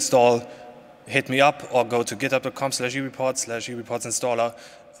easier to install, hit me up or go to github.com/ubports/ubportsinstaller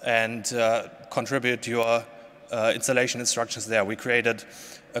and contribute your installation instructions there. We created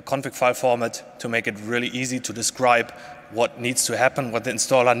a config file format to make it really easy to describe what needs to happen, what the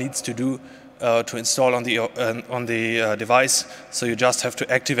installer needs to do to install on the device. So you just have to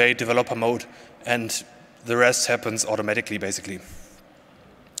activate developer mode, and the rest happens automatically, basically.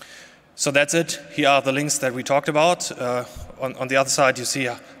 So that's it. Here are the links that we talked about. On the other side, you see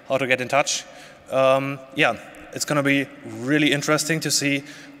how to get in touch. Yeah, it's going to be really interesting to see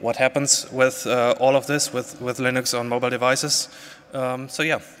what happens with all of this, with Linux on mobile devices. So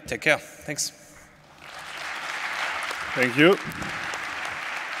yeah, take care. Thanks. Thank you.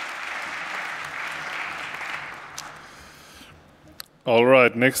 All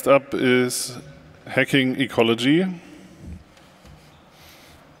right, next up is hacking ecology.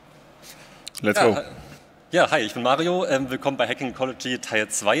 Let's go. Ja, hi, ich bin Mario. Willkommen bei Hacking Ecology Teil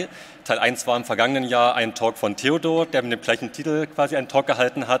 2. Teil 1 war im vergangenen Jahr ein Talk von Theodor, der mit dem gleichen Titel quasi einen Talk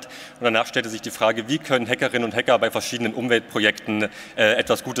gehalten hat. Und danach stellte sich die Frage, wie können Hackerinnen und Hacker bei verschiedenen Umweltprojekten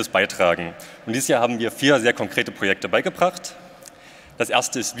etwas Gutes beitragen. Und dieses Jahr haben wir 4 sehr konkrete Projekte beigebracht. Das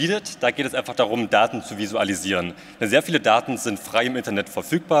erste ist Read-It. Da geht es einfach darum, Daten zu visualisieren. Denn sehr viele Daten sind frei im Internet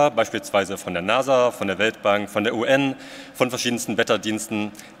verfügbar, beispielsweise von der NASA, von der Weltbank, von der UN, von verschiedensten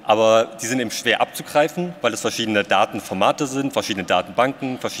Wetterdiensten. Aber die sind eben schwer abzugreifen, weil es verschiedene Datenformate sind, verschiedene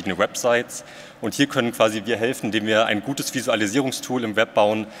Datenbanken, verschiedene Websites. Und hier können quasi wir helfen, indem wir ein gutes Visualisierungstool im Web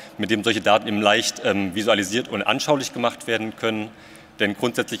bauen, mit dem solche Daten eben leicht visualisiert und anschaulich gemacht werden können. Denn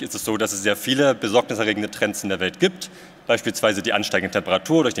grundsätzlich ist es so, dass es sehr viele besorgniserregende Trends in der Welt gibt. Beispielsweise die ansteigende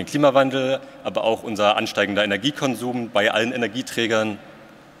Temperatur durch den Klimawandel, aber auch unser ansteigender Energiekonsum bei allen Energieträgern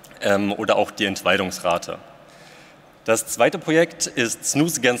oder auch die Entwaldungsrate. Das zweite Projekt ist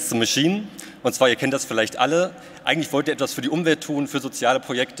Snooze Against the Machine. Und zwar, ihr kennt das vielleicht alle, eigentlich wollt ihr etwas für die Umwelt tun, für soziale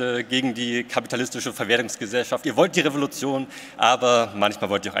Projekte, gegen die kapitalistische Verwertungsgesellschaft. Ihr wollt die Revolution, aber manchmal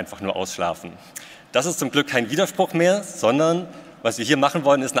wollt ihr auch einfach nur ausschlafen. Das ist zum Glück kein Widerspruch mehr, sondern was wir hier machen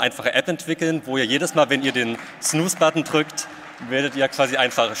wollen, ist eine einfache App entwickeln, wo ihr jedes Mal, wenn ihr den Snooze-Button drückt, werdet ihr quasi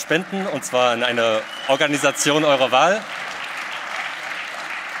einfach spenden, und zwar in eine Organisation eurer Wahl.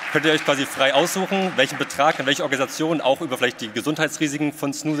 Könnt ihr euch quasi frei aussuchen, welchen Betrag, an welche Organisation, auch über vielleicht die Gesundheitsrisiken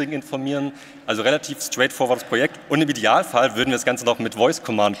von Snoozing informieren. Also relativ straightforwardes Projekt. Und im Idealfall würden wir das Ganze noch mit Voice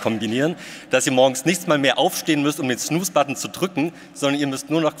Command kombinieren, dass ihr morgens nicht mal mehr aufstehen müsst, um den Snooze-Button zu drücken, sondern ihr müsst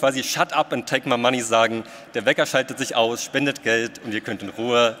nur noch quasi Shut up and take my money sagen. Der Wecker schaltet sich aus, spendet Geld und ihr könnt in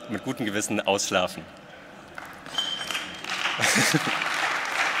Ruhe mit gutem Gewissen ausschlafen.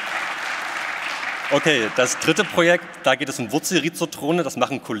 Okay, das dritte Projekt, da geht es um Wurzelrhizotrone. Das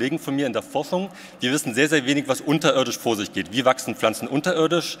machen Kollegen von mir in der Forschung. Die wissen sehr, sehr wenig, was unterirdisch vor sich geht. Wie wachsen Pflanzen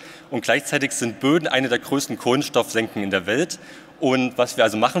unterirdisch? Und gleichzeitig sind Böden eine der größten Kohlenstoffsenken in der Welt. Und was wir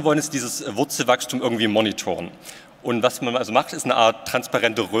also machen wollen, ist dieses Wurzelwachstum irgendwie monitoren. Und was man also macht, ist eine Art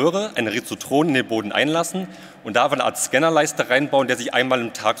transparente Röhre, eine Rhizotron in den Boden einlassen und da eine Art Scannerleiste reinbauen, der sich einmal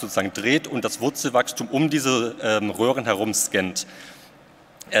im Tag sozusagen dreht und das Wurzelwachstum um diese Röhren herum scannt.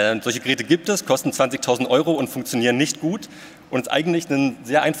 Solche Geräte gibt es, kosten 20.000 € und funktionieren nicht gut. Und es ist eigentlich ein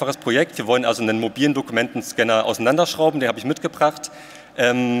sehr einfaches Projekt. Wir wollen also einen mobilen Dokumentenscanner auseinanderschrauben, den habe ich mitgebracht.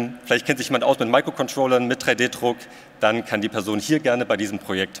 Vielleicht kennt sich jemand aus mit Microcontrollern, mit 3D-Druck, dann kann die Person hier gerne bei diesem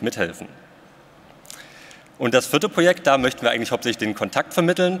Projekt mithelfen. Und das vierte Projekt, da möchten wir eigentlich hauptsächlich den Kontakt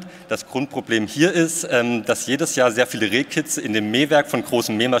vermitteln. Das Grundproblem hier ist, dass jedes Jahr sehr viele Rehkitze in dem Mähwerk von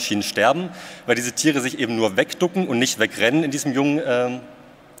großen Mähmaschinen sterben, weil diese Tiere sich eben nur wegducken und nicht wegrennen in diesem jungen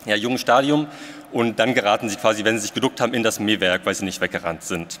Stadium. Und dann geraten sie quasi, wenn sie sich geduckt haben, in das Mähwerk, weil sie nicht weggerannt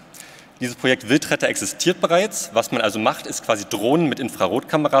sind. Dieses Projekt Wildretter existiert bereits. Was man also macht, ist quasi Drohnen mit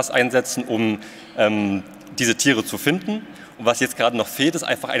Infrarotkameras einsetzen, um diese Tiere zu finden. Und was jetzt gerade noch fehlt, ist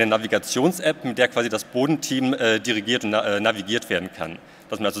einfach eine Navigations-App, mit der quasi das Bodenteam dirigiert und navigiert werden kann.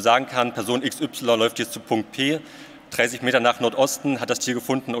 Dass man also sagen kann, Person XY läuft jetzt zu Punkt P, 30 Meter nach Nordosten, hat das Tier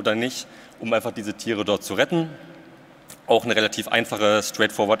gefunden oder nicht, um einfach diese Tiere dort zu retten. Auch eine relativ einfache,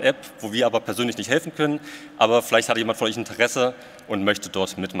 straightforward App, wo wir aber persönlich nicht helfen können. Aber vielleicht hat jemand von euch Interesse und möchte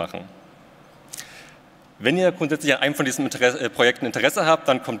dort mitmachen. Wenn ihr grundsätzlich an einem von diesen Projekten Interesse habt,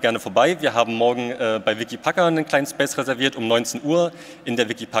 dann kommt gerne vorbei. Wir haben morgen bei Wikipacker einen kleinen Space reserviert um 19 Uhr in der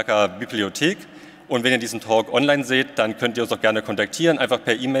Wikipacker Bibliothek. Und wenn ihr diesen Talk online seht, dann könnt ihr uns auch gerne kontaktieren, einfach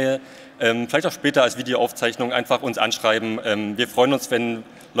per E-Mail, vielleicht auch später als Videoaufzeichnung, einfach uns anschreiben. Wir freuen uns, wenn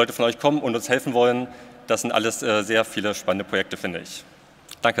Leute von euch kommen und uns helfen wollen. Das sind alles sehr viele spannende Projekte, finde ich.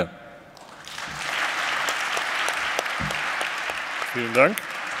 Danke. Vielen Dank.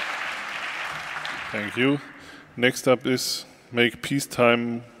 Thank you. Next up is make peace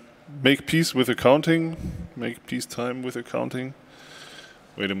with accounting. Make peace time with accounting.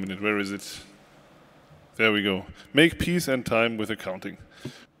 Wait a minute, where is it? There we go. Make peace and time with accounting.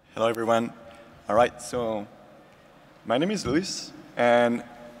 Hello, everyone. All right, so my name is Luis, and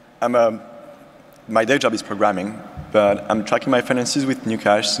my day job is programming, but I'm tracking my finances with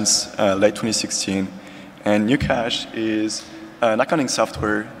Newcash since late 2016. And Newcash is an accounting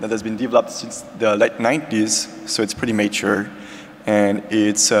software that has been developed since the late 90s, so it's pretty mature. And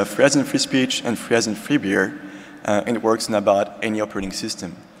it's free as in free speech and free as in free beer, and it works in about any operating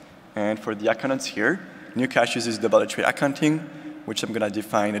system. And for the accountants here, Newcash uses double entry accounting, which I'm going to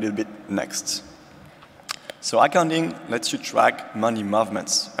define a little bit next. So accounting lets you track money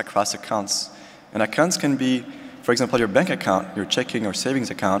movements across accounts. And accounts can be, for example, your bank account, your checking or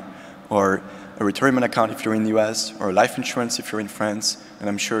savings account, or a retirement account if you're in the US, or life insurance if you're in France, and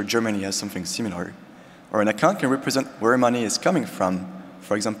I'm sure Germany has something similar. Or an account can represent where money is coming from,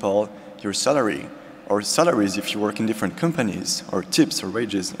 for example, your salary, or salaries if you work in different companies, or tips or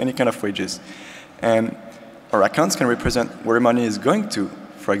wages, any kind of wages. And our accounts can represent where money is going to,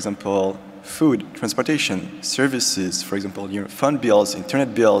 for example, food, transportation, services, for example, your phone bills,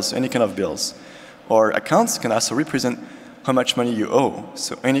 internet bills, any kind of bills. Or accounts can also represent how much money you owe,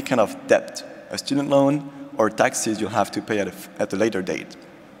 so any kind of debt, a student loan, or taxes you'll have to pay at a later date.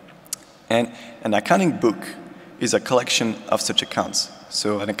 And an accounting book is a collection of such accounts.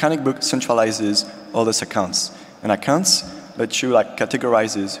 So an accounting book centralizes all those accounts. And accounts let you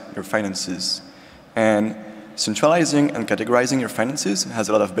categorizes your finances. And centralizing and categorizing your finances has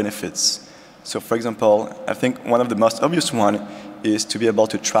a lot of benefits. So for example, I think one of the most obvious one is to be able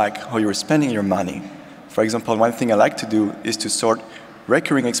to track how you're spending your money. For example, one thing I like to do is to sort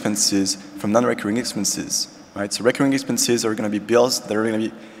recurring expenses from non-recurring expenses, right? So recurring expenses are going to be bills that are going to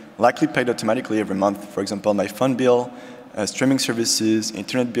be likely paid automatically every month. For example, my phone bill, streaming services,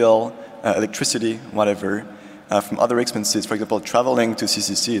 internet bill, electricity, whatever. From other expenses, for example, traveling to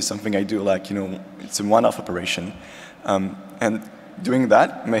CCC is something I do, it's a one-off operation. And doing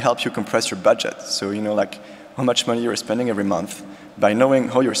that may help you compress your budget. So, how much money you're spending every month. By knowing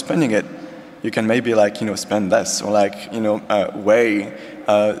how you're spending it, you can maybe spend less, or weigh,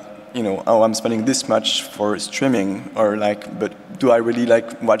 oh, I'm spending this much for streaming, or but do I really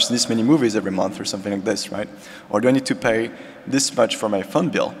watch this many movies every month or something like this, right? Or do I need to pay this much for my phone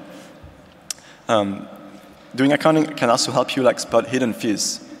bill? Doing accounting can also help you spot hidden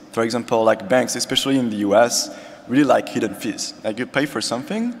fees. For example, banks, especially in the US, really like hidden fees. You pay for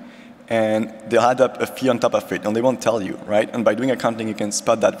something, and they'll add up a fee on top of it, and they won't tell you, right? And by doing accounting, you can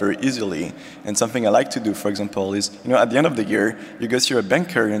spot that very easily. And something I like to do, for example, is, at the end of the year, you go see your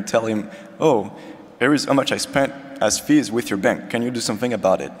banker and tell him, oh, here is how much I spent as fees with your bank. Can you do something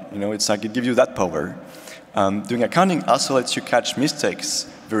about it? It's it gives you that power. Doing accounting also lets you catch mistakes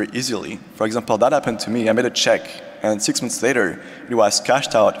very easily. For example, that happened to me. I made a check, and 6 months later, it was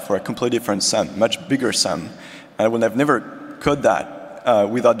cashed out for a completely different sum, much bigger sum. And I would have never caught that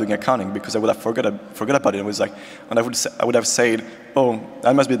without doing accounting, because I would have forgot about it. It was and I would have said, oh,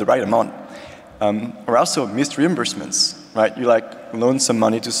 that must be the right amount. Or also missed reimbursements, right? You loan some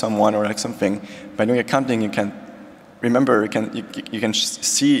money to someone or like something, by doing accounting, you can remember, you can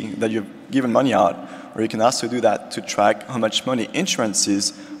see that you've given money out, or you can also do that to track how much money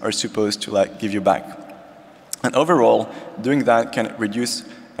insurances are supposed to like give you back. And overall, doing that can reduce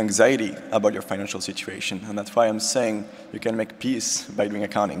anxiety about your financial situation, and that's why I'm saying you can make peace by doing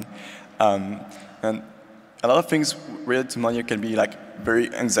accounting. And a lot of things related to money can be like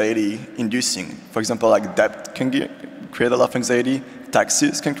very anxiety-inducing. For example, like debt can create a lot of anxiety,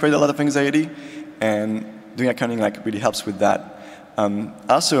 taxes can create a lot of anxiety, and doing accounting like really helps with that.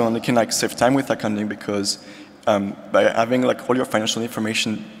 Also, you can like save time with accounting because by having like all your financial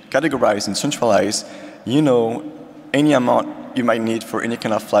information categorized and centralized, you know any amount you might need for any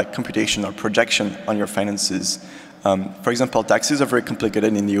kind of like computation or projection on your finances. For example, taxes are very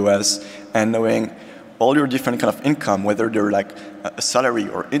complicated in the US, and knowing all your different kind of income, whether they're like a salary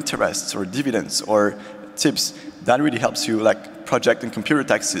or interests or dividends or tips, that really helps you like project and compute your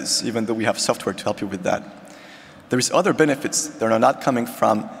taxes, even though we have software to help you with that. There's other benefits that are not coming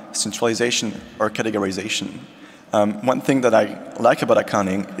from centralization or categorization. One thing that I like about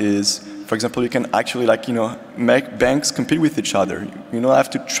accounting is, for example, you can actually like, make banks compete with each other. You don't have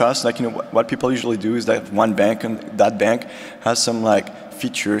to trust, like, what people usually do is they have one bank and that bank has some like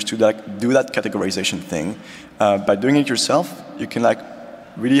features to like do that categorization thing. By doing it yourself, you can like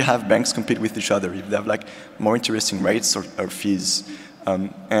really have banks compete with each other if they have like more interesting rates or fees.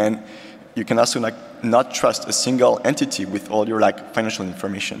 And you can also like not trust a single entity with all your like financial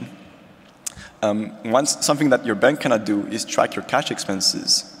information. Something that your bank cannot do is track your cash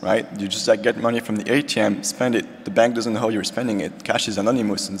expenses, right? You just like get money from the ATM, spend it. The bank doesn't know how you're spending it. Cash is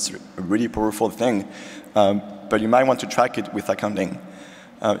anonymous, and it's a really powerful thing. But you might want to track it with accounting.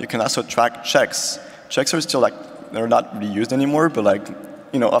 You can also track checks. Checks are still like, they're not really used anymore, but like,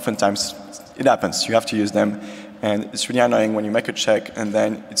 oftentimes it happens. You have to use them. And it's really annoying when you make a check and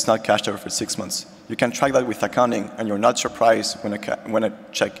then it's not cashed out for 6 months. You can track that with accounting, and you're not surprised when a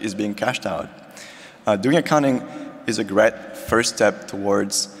check is being cashed out. Doing accounting is a great first step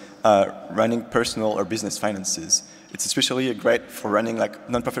towards running personal or business finances. It's especially great for running like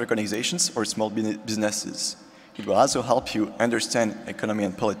non-profit organizations or small businesses. It will also help you understand economy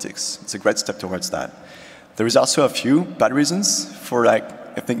and politics. It's a great step towards that. There is also a few bad reasons for I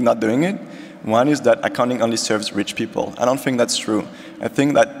think not doing it. One is that accounting only serves rich people. I don't think that's true. I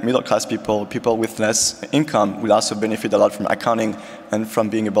think that middle-class people, people with less income, will also benefit a lot from accounting and from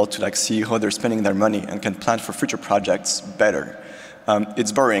being able to like see how they're spending their money and can plan for future projects better.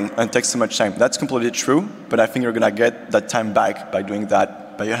 It's boring and takes so much time. That's completely true, but I think you're going to get that time back by doing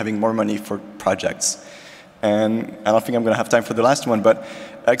that, by having more money for projects. And I don't think I'm going to have time for the last one, but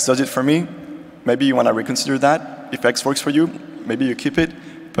X does it for me. Maybe you want to reconsider that. If X works for you, maybe you keep it.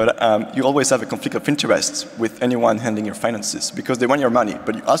 But you always have a conflict of interest with anyone handling your finances because they want your money,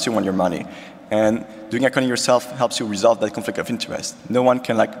 but you also want your money. And doing accounting yourself helps you resolve that conflict of interest. No one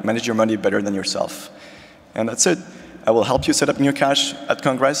can like manage your money better than yourself. And that's it. I will help you set up new cash at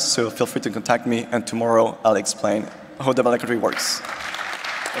Congress, so feel free to contact me, and tomorrow I'll explain how development country works.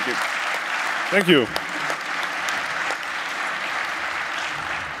 Thank you. Thank you.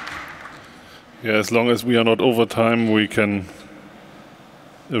 Yeah, as long as we are not over time, we can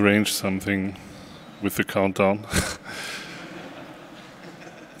arrange something with the countdown.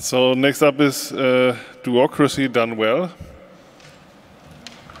 So next up is bureaucracy done well.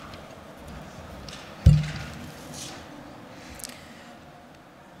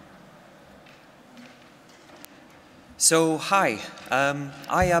 So hi,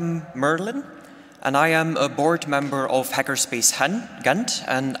 I am Merlin, and I am a board member of Hackerspace Ghent,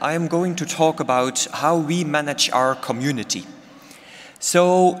 and I am going to talk about how we manage our community.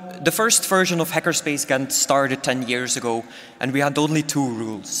 So the first version of Hackerspace Ghent started 10 years ago, and we had only 2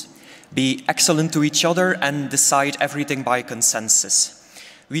 rules: be excellent to each other and decide everything by consensus.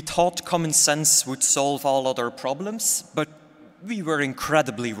 We thought common sense would solve all other problems, but we were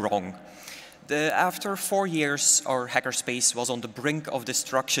incredibly wrong. After 4 years, our hackerspace was on the brink of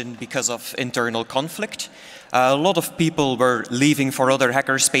destruction because of internal conflict. A lot of people were leaving for other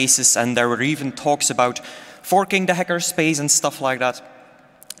hackerspaces, and there were even talks about forking the hackerspace and stuff like that.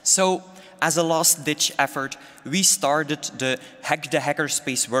 So, as a last-ditch effort, we started the Hack the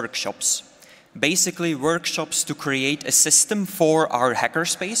Hackerspace workshops. Basically, workshops to create a system for our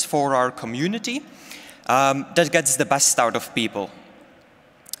hackerspace, for our community, that gets the best out of people.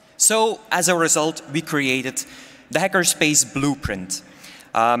 So, as a result, we created the Hackerspace Blueprint.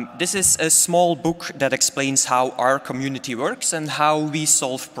 This is a small book that explains how our community works and how we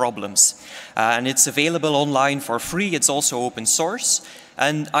solve problems. And it's available online for free. It's also open source.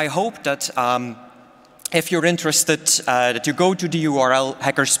 And I hope that if you're interested, that you go to the URL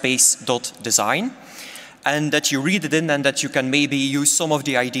hackerspace.design and that you read it in and that you can maybe use some of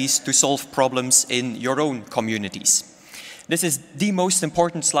the ideas to solve problems in your own communities. This is the most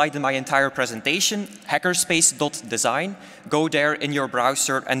important slide in my entire presentation, hackerspace.design. Go there in your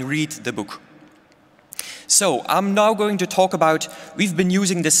browser and read the book. So I'm now going to talk about, we've been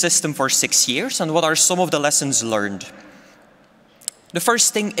using this system for 6 years and what are some of the lessons learned. The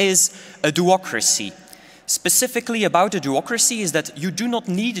first thing is a duocracy. Specifically about a duocracy is that you do not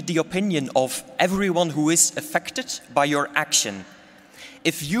need the opinion of everyone who is affected by your action.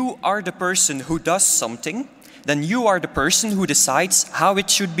 If you are the person who does something, then you are the person who decides how it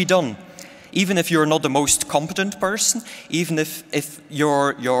should be done. Even if you're not the most competent person, even if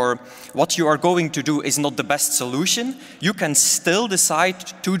what you are going to do is not the best solution, you can still decide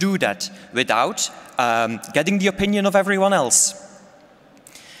to do that without getting the opinion of everyone else.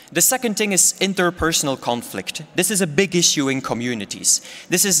 The second thing is interpersonal conflict. This is a big issue in communities.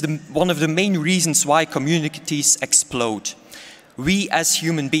 This is one of the main reasons why communities explode. We as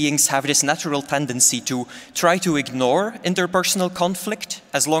human beings have this natural tendency to try to ignore interpersonal conflict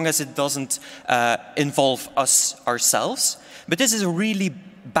as long as it doesn't involve us ourselves. But this is a really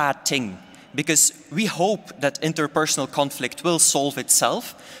bad thing because we hope that interpersonal conflict will solve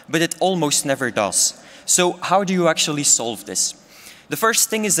itself, but it almost never does. So how do you actually solve this? The first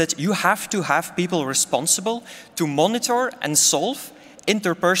thing is that you have to have people responsible to monitor and solve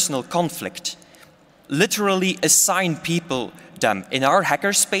interpersonal conflict. Literally assign people them. In our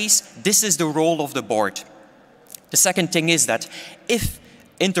hackerspace, this is the role of the board. The second thing is that if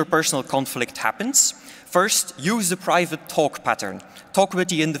interpersonal conflict happens, first use the private talk pattern. Talk with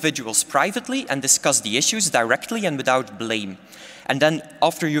the individuals privately and discuss the issues directly and without blame. And then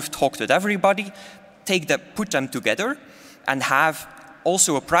after you've talked with everybody, put them together and have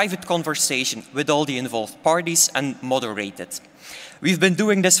also a private conversation with all the involved parties and moderate it. We've been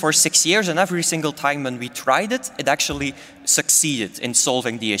doing this for 6 years, and every single time when we tried it, it actually succeeded in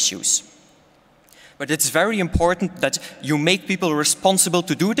solving the issues. But it's very important that you make people responsible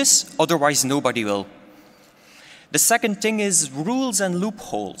to do this, otherwise nobody will. The second thing is rules and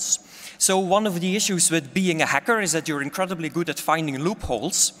loopholes. So one of the issues with being a hacker is that you're incredibly good at finding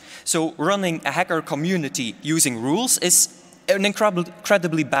loopholes. So running a hacker community using rules is an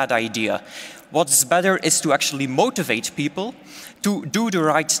incredibly bad idea. What's better is to actually motivate people to do the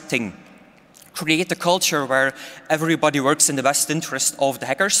right thing. Create a culture where everybody works in the best interest of the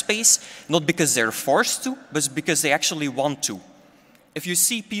hackerspace, not because they're forced to, but because they actually want to. If you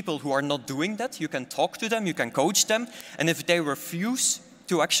see people who are not doing that, you can talk to them, you can coach them, and if they refuse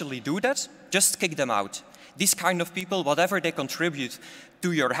to actually do that, just kick them out. These kind of people, whatever they contribute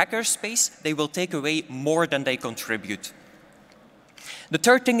to your hackerspace, they will take away more than they contribute. The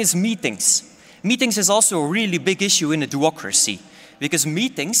third thing is meetings. Meetings is also a really big issue in a duocracy, because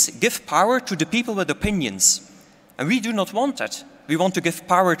meetings give power to the people with opinions. And we do not want that. We want to give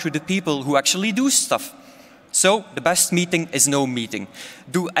power to the people who actually do stuff. So the best meeting is no meeting.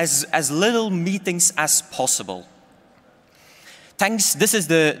 Do as little meetings as possible. Thanks. This is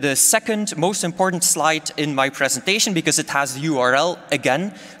the second most important slide in my presentation because it has the URL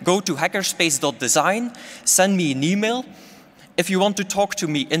again. Go to hackerspace.design, send me an email. If you want to talk to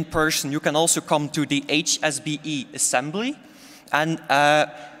me in person, you can also come to the HSBE assembly. And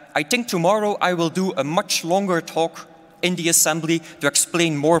I think tomorrow I will do a much longer talk in the assembly to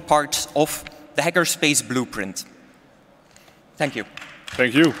explain more parts of the hackerspace blueprint. Thank you.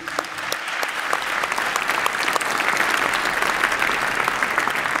 Thank you.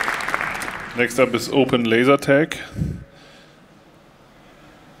 Next up is Open Laser Tag.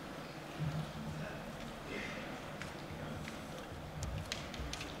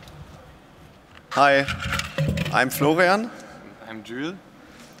 Hi, I'm Florian. I'm Jules.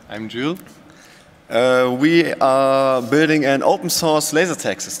 I'm Jules. We are building an open source laser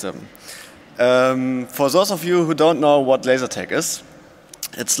tag system. For those of you who don't know what laser tag is,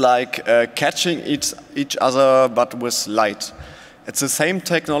 it's like catching each other but with light. It's the same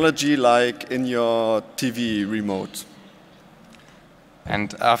technology like in your TV remote.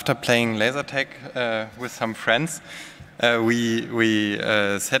 And after playing laser tag with some friends, we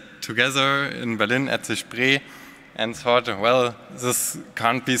sat together in Berlin at the Spree and thought, well, this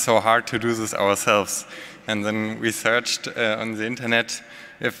can't be so hard to do this ourselves. And then we searched on the internet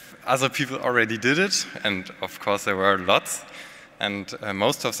if other people already did it, and of course there were lots, and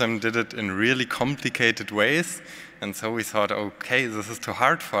most of them did it in really complicated ways. And so we thought, okay, this is too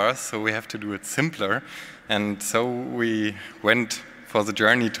hard for us, so we have to do it simpler. And so we went for the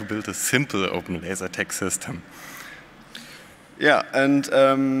journey to build a simple open laser tag system. Yeah, and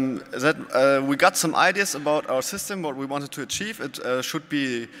we got some ideas about our system, what we wanted to achieve. It should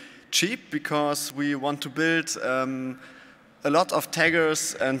be cheap because we want to build a lot of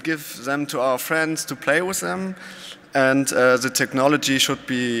taggers and give them to our friends to play with them. And the technology should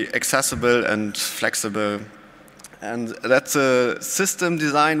be accessible and flexible. And that's a system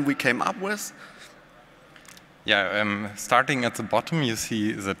design we came up with. Yeah, starting at the bottom, you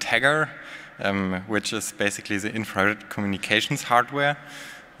see the tagger, which is basically the infrared communications hardware.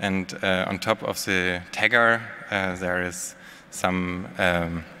 And on top of the tagger, there is some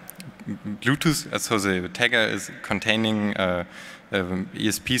Bluetooth. So the tagger is containing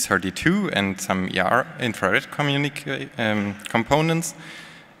ESP32 and some infrared components.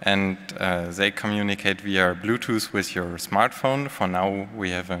 And they communicate via Bluetooth with your smartphone. For now,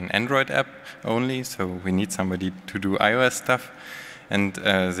 we have an Android app only, so we need somebody to do iOS stuff. And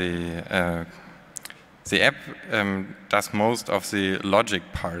the app does most of the logic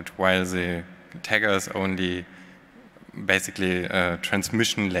part, while the tagger is only basically a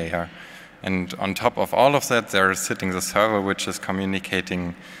transmission layer. And on top of all of that, there is sitting the server, which is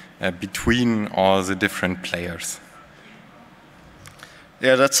communicating between all the different players.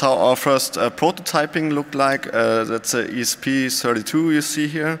 Yeah, that's how our first prototyping looked like. That's a ESP32 you see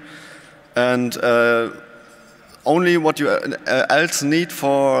here. And only what you else need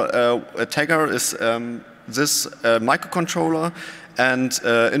for a tagger is this microcontroller and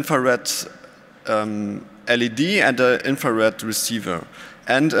infrared LED and an infrared receiver.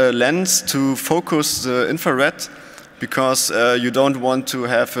 And a lens to focus the infrared, because you don't want to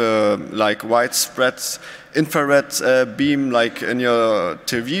have like widespread infrared beam like in your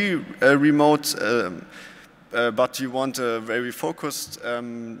TV remote, but you want a very focused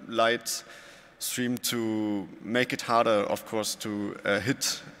light stream to make it harder, of course, to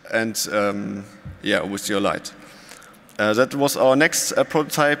hit and yeah, with your light. That was our next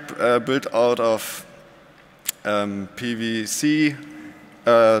prototype built out of PVC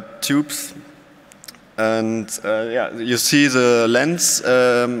tubes. And yeah, you see the lens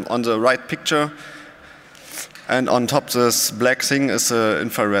on the right picture. And on top this black thing is an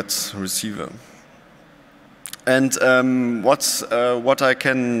infrared receiver. And what I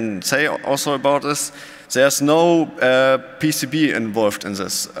can say also about this, there's no PCB involved in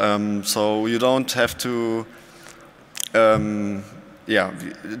this. So you don't have to, yeah,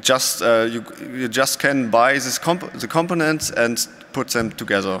 just you just can buy the components and put them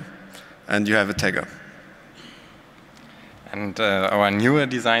together, and you have a tagger. And our newer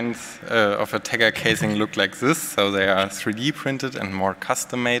designs of a tagger casing look like this, so they are 3D printed and more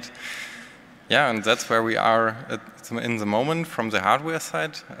custom made. Yeah, and that's where we are in the moment from the hardware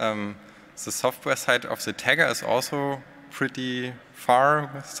side. The software side of the tagger is also pretty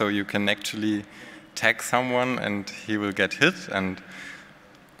far, so you can actually tag someone and he will get hit and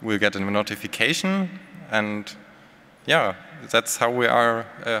will get a notification. And yeah, that's how we are,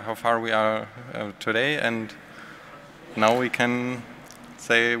 how far we are today. And now we can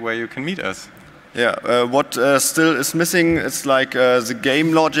say where you can meet us. Yeah, what still is missing is like the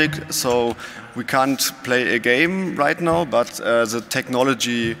game logic. So we can't play a game right now, but the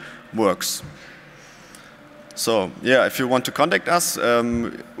technology works. So yeah, if you want to contact us,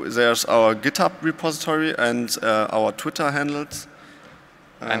 there's our GitHub repository and our Twitter handles.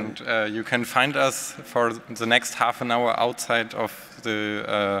 And you can find us for the next half an hour outside of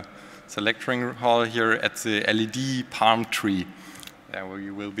the lecturing hall here at the LED palm tree. There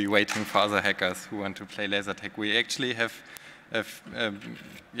we will be waiting for other hackers who want to play laser tag. We actually have a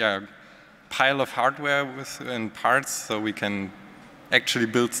pile of hardware and parts, so we can actually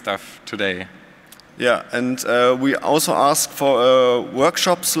build stuff today. Yeah, and we also asked for a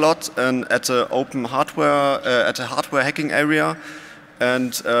workshop slot at the open hardware, at a hardware hacking area.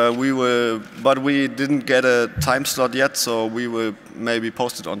 And but we didn't get a time slot yet, so we will maybe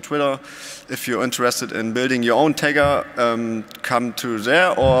post it on Twitter. If you're interested in building your own tagger, come to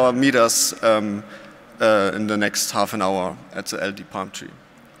there or meet us in the next half an hour at the LD Palm Tree.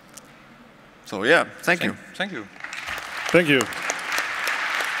 So yeah, thank you. Thank you. Thank you.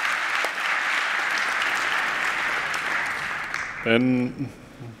 And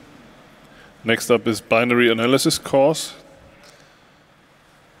next up is binary analysis course.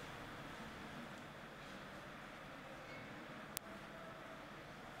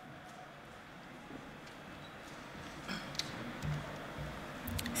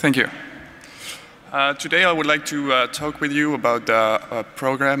 Thank you. Today I would like to talk with you about a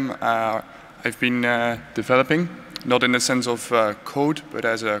program I've been developing, not in the sense of code, but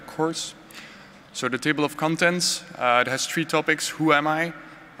as a course. So the table of contents, it has 3 topics. Who am I?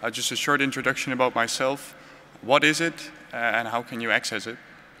 Just a short introduction about myself. What is it? and how can you access it.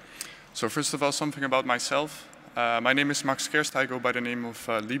 So first of all, something about myself. My name is Max Kerst. I go by the name of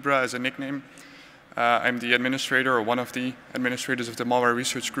Libra as a nickname. I'm the administrator, or one of the administrators of the malware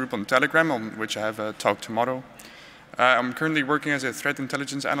research group on Telegram, on which I have a talk tomorrow. I'm currently working as a threat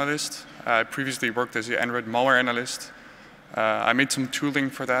intelligence analyst. I previously worked as an Android malware analyst. I made some tooling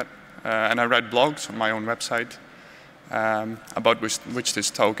for that, and I write blogs on my own website about which this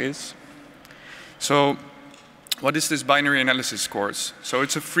talk is. So what is this binary analysis course? So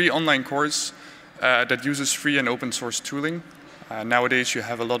it's a free online course that uses free and open source tooling. Nowadays you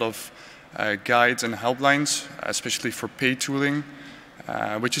have a lot of guides and helplines, especially for paid tooling,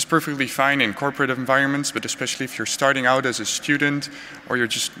 which is perfectly fine in corporate environments, but especially if you're starting out as a student or you're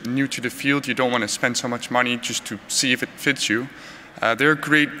just new to the field, you don't want to spend so much money just to see if it fits you. There are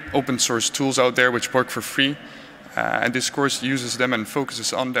great open source tools out there which work for free, and this course uses them and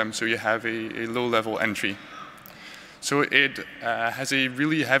focuses on them, so you have a low-level entry. So it has a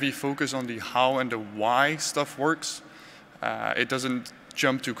really heavy focus on the how and the why stuff works. It doesn't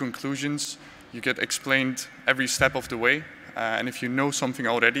jump to conclusions. You get explained every step of the way. And if you know something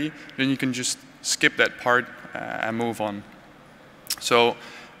already, then you can just skip that part and move on. So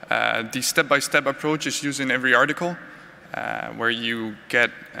the step-by-step approach is used in every article, where you get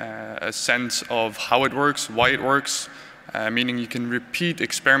a sense of how it works, why it works, meaning you can repeat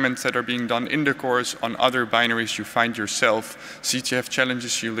experiments that are being done in the course on other binaries you find yourself, CTF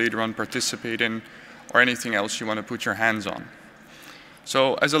challenges you later on participate in, or anything else you want to put your hands on.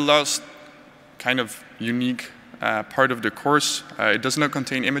 So as a last kind of unique part of the course, it does not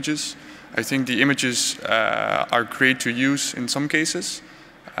contain images. I think the images are great to use in some cases,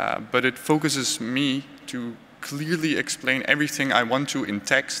 but it focuses me to clearly explain everything I want to in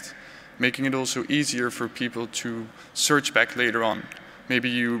text, making it also easier for people to search back later on. Maybe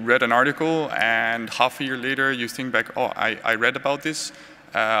you read an article and half a year later you think back, oh, I read about this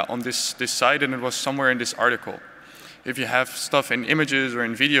on this site and it was somewhere in this article. If you have stuff in images or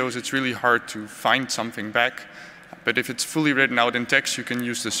in videos, it's really hard to find something back. But if it's fully written out in text, you can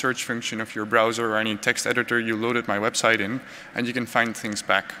use the search function of your browser or any text editor you loaded my website in, and you can find things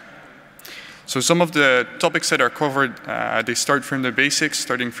back. So some of the topics that are covered, they start from the basics,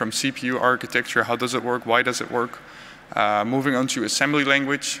 starting from CPU architecture, how does it work, why does it work, moving on to assembly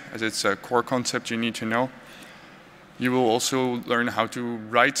language, as it's a core concept you need to know. You will also learn how to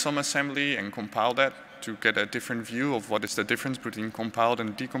write some assembly and compile that to get a different view of what is the difference between compiled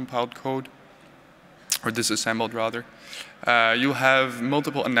and decompiled code, or disassembled rather. You have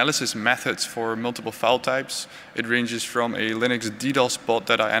multiple analysis methods for multiple file types. It ranges from a Linux DDoS bot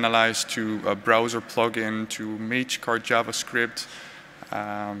that I analyze to a browser plugin to MageCart JavaScript.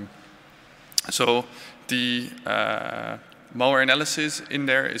 So the malware analysis in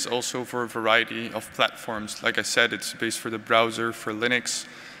there is also for a variety of platforms. Like I said, it's based for the browser, for Linux.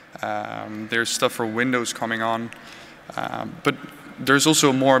 There's stuff for Windows coming on. But there's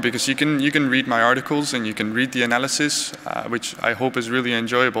also more, because you can read my articles and you can read the analysis, which I hope is really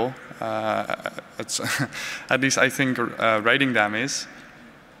enjoyable. At least I think writing them is.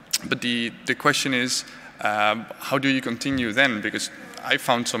 But the question is, how do you continue then? Because I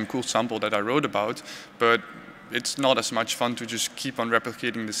found some cool sample that I wrote about, but it's not as much fun to just keep on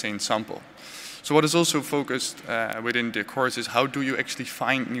replicating the same sample. So what is also focused within the course is how do you actually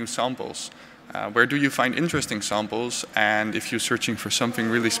find new samples? Where do you find interesting samples? And if you're searching for something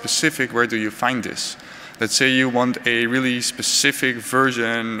really specific, where do you find this? Let's say you want a really specific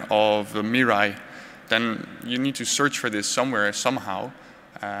version of Mirai, then you need to search for this somewhere, somehow,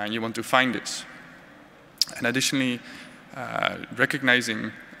 and you want to find this. And additionally,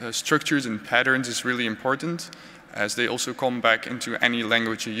 recognizing structures and patterns is really important, as they also come back into any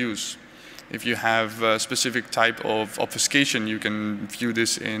language you use. If you have a specific type of obfuscation, you can view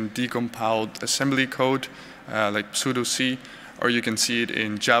this in decompiled assembly code, like pseudo-C, or you can see it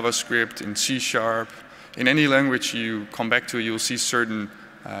in JavaScript, in C#. In any language you come back to, you'll see certain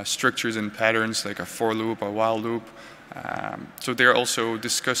structures and patterns, like a for loop or while loop. So they're also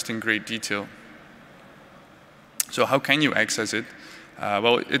discussed in great detail. So how can you access it?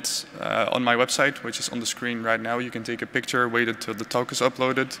 Well, it's on my website, which is on the screen right now. You can take a picture, wait until the talk is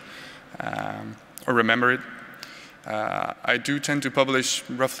uploaded, or remember it. I do tend to publish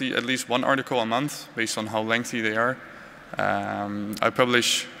roughly at least one article a month, based on how lengthy they are. I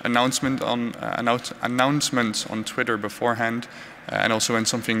publish announcements on Twitter beforehand, and also when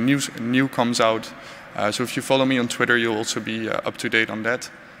something new comes out. So if you follow me on Twitter, you'll also be up to date on that.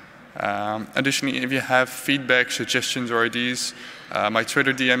 Additionally, if you have feedback, suggestions, or ideas, my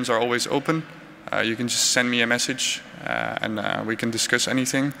Twitter DMs are always open. You can just send me a message and we can discuss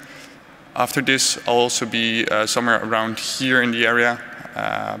anything. After this, I'll also be somewhere around here in the area,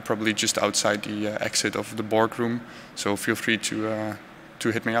 probably just outside the exit of the boardroom. So feel free to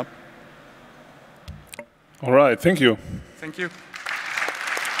hit me up. All right, thank you. Thank you.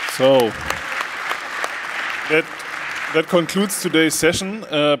 So that concludes today's session.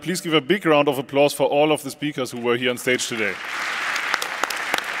 Please give a big round of applause for all of the speakers who were here on stage today.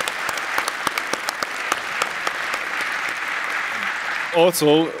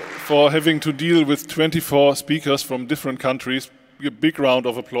 Also, for having to deal with 24 speakers from different countries, a big round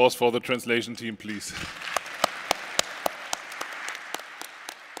of applause for the translation team, please.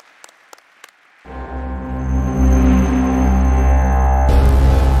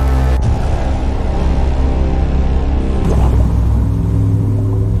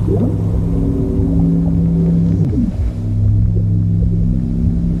 Yeah.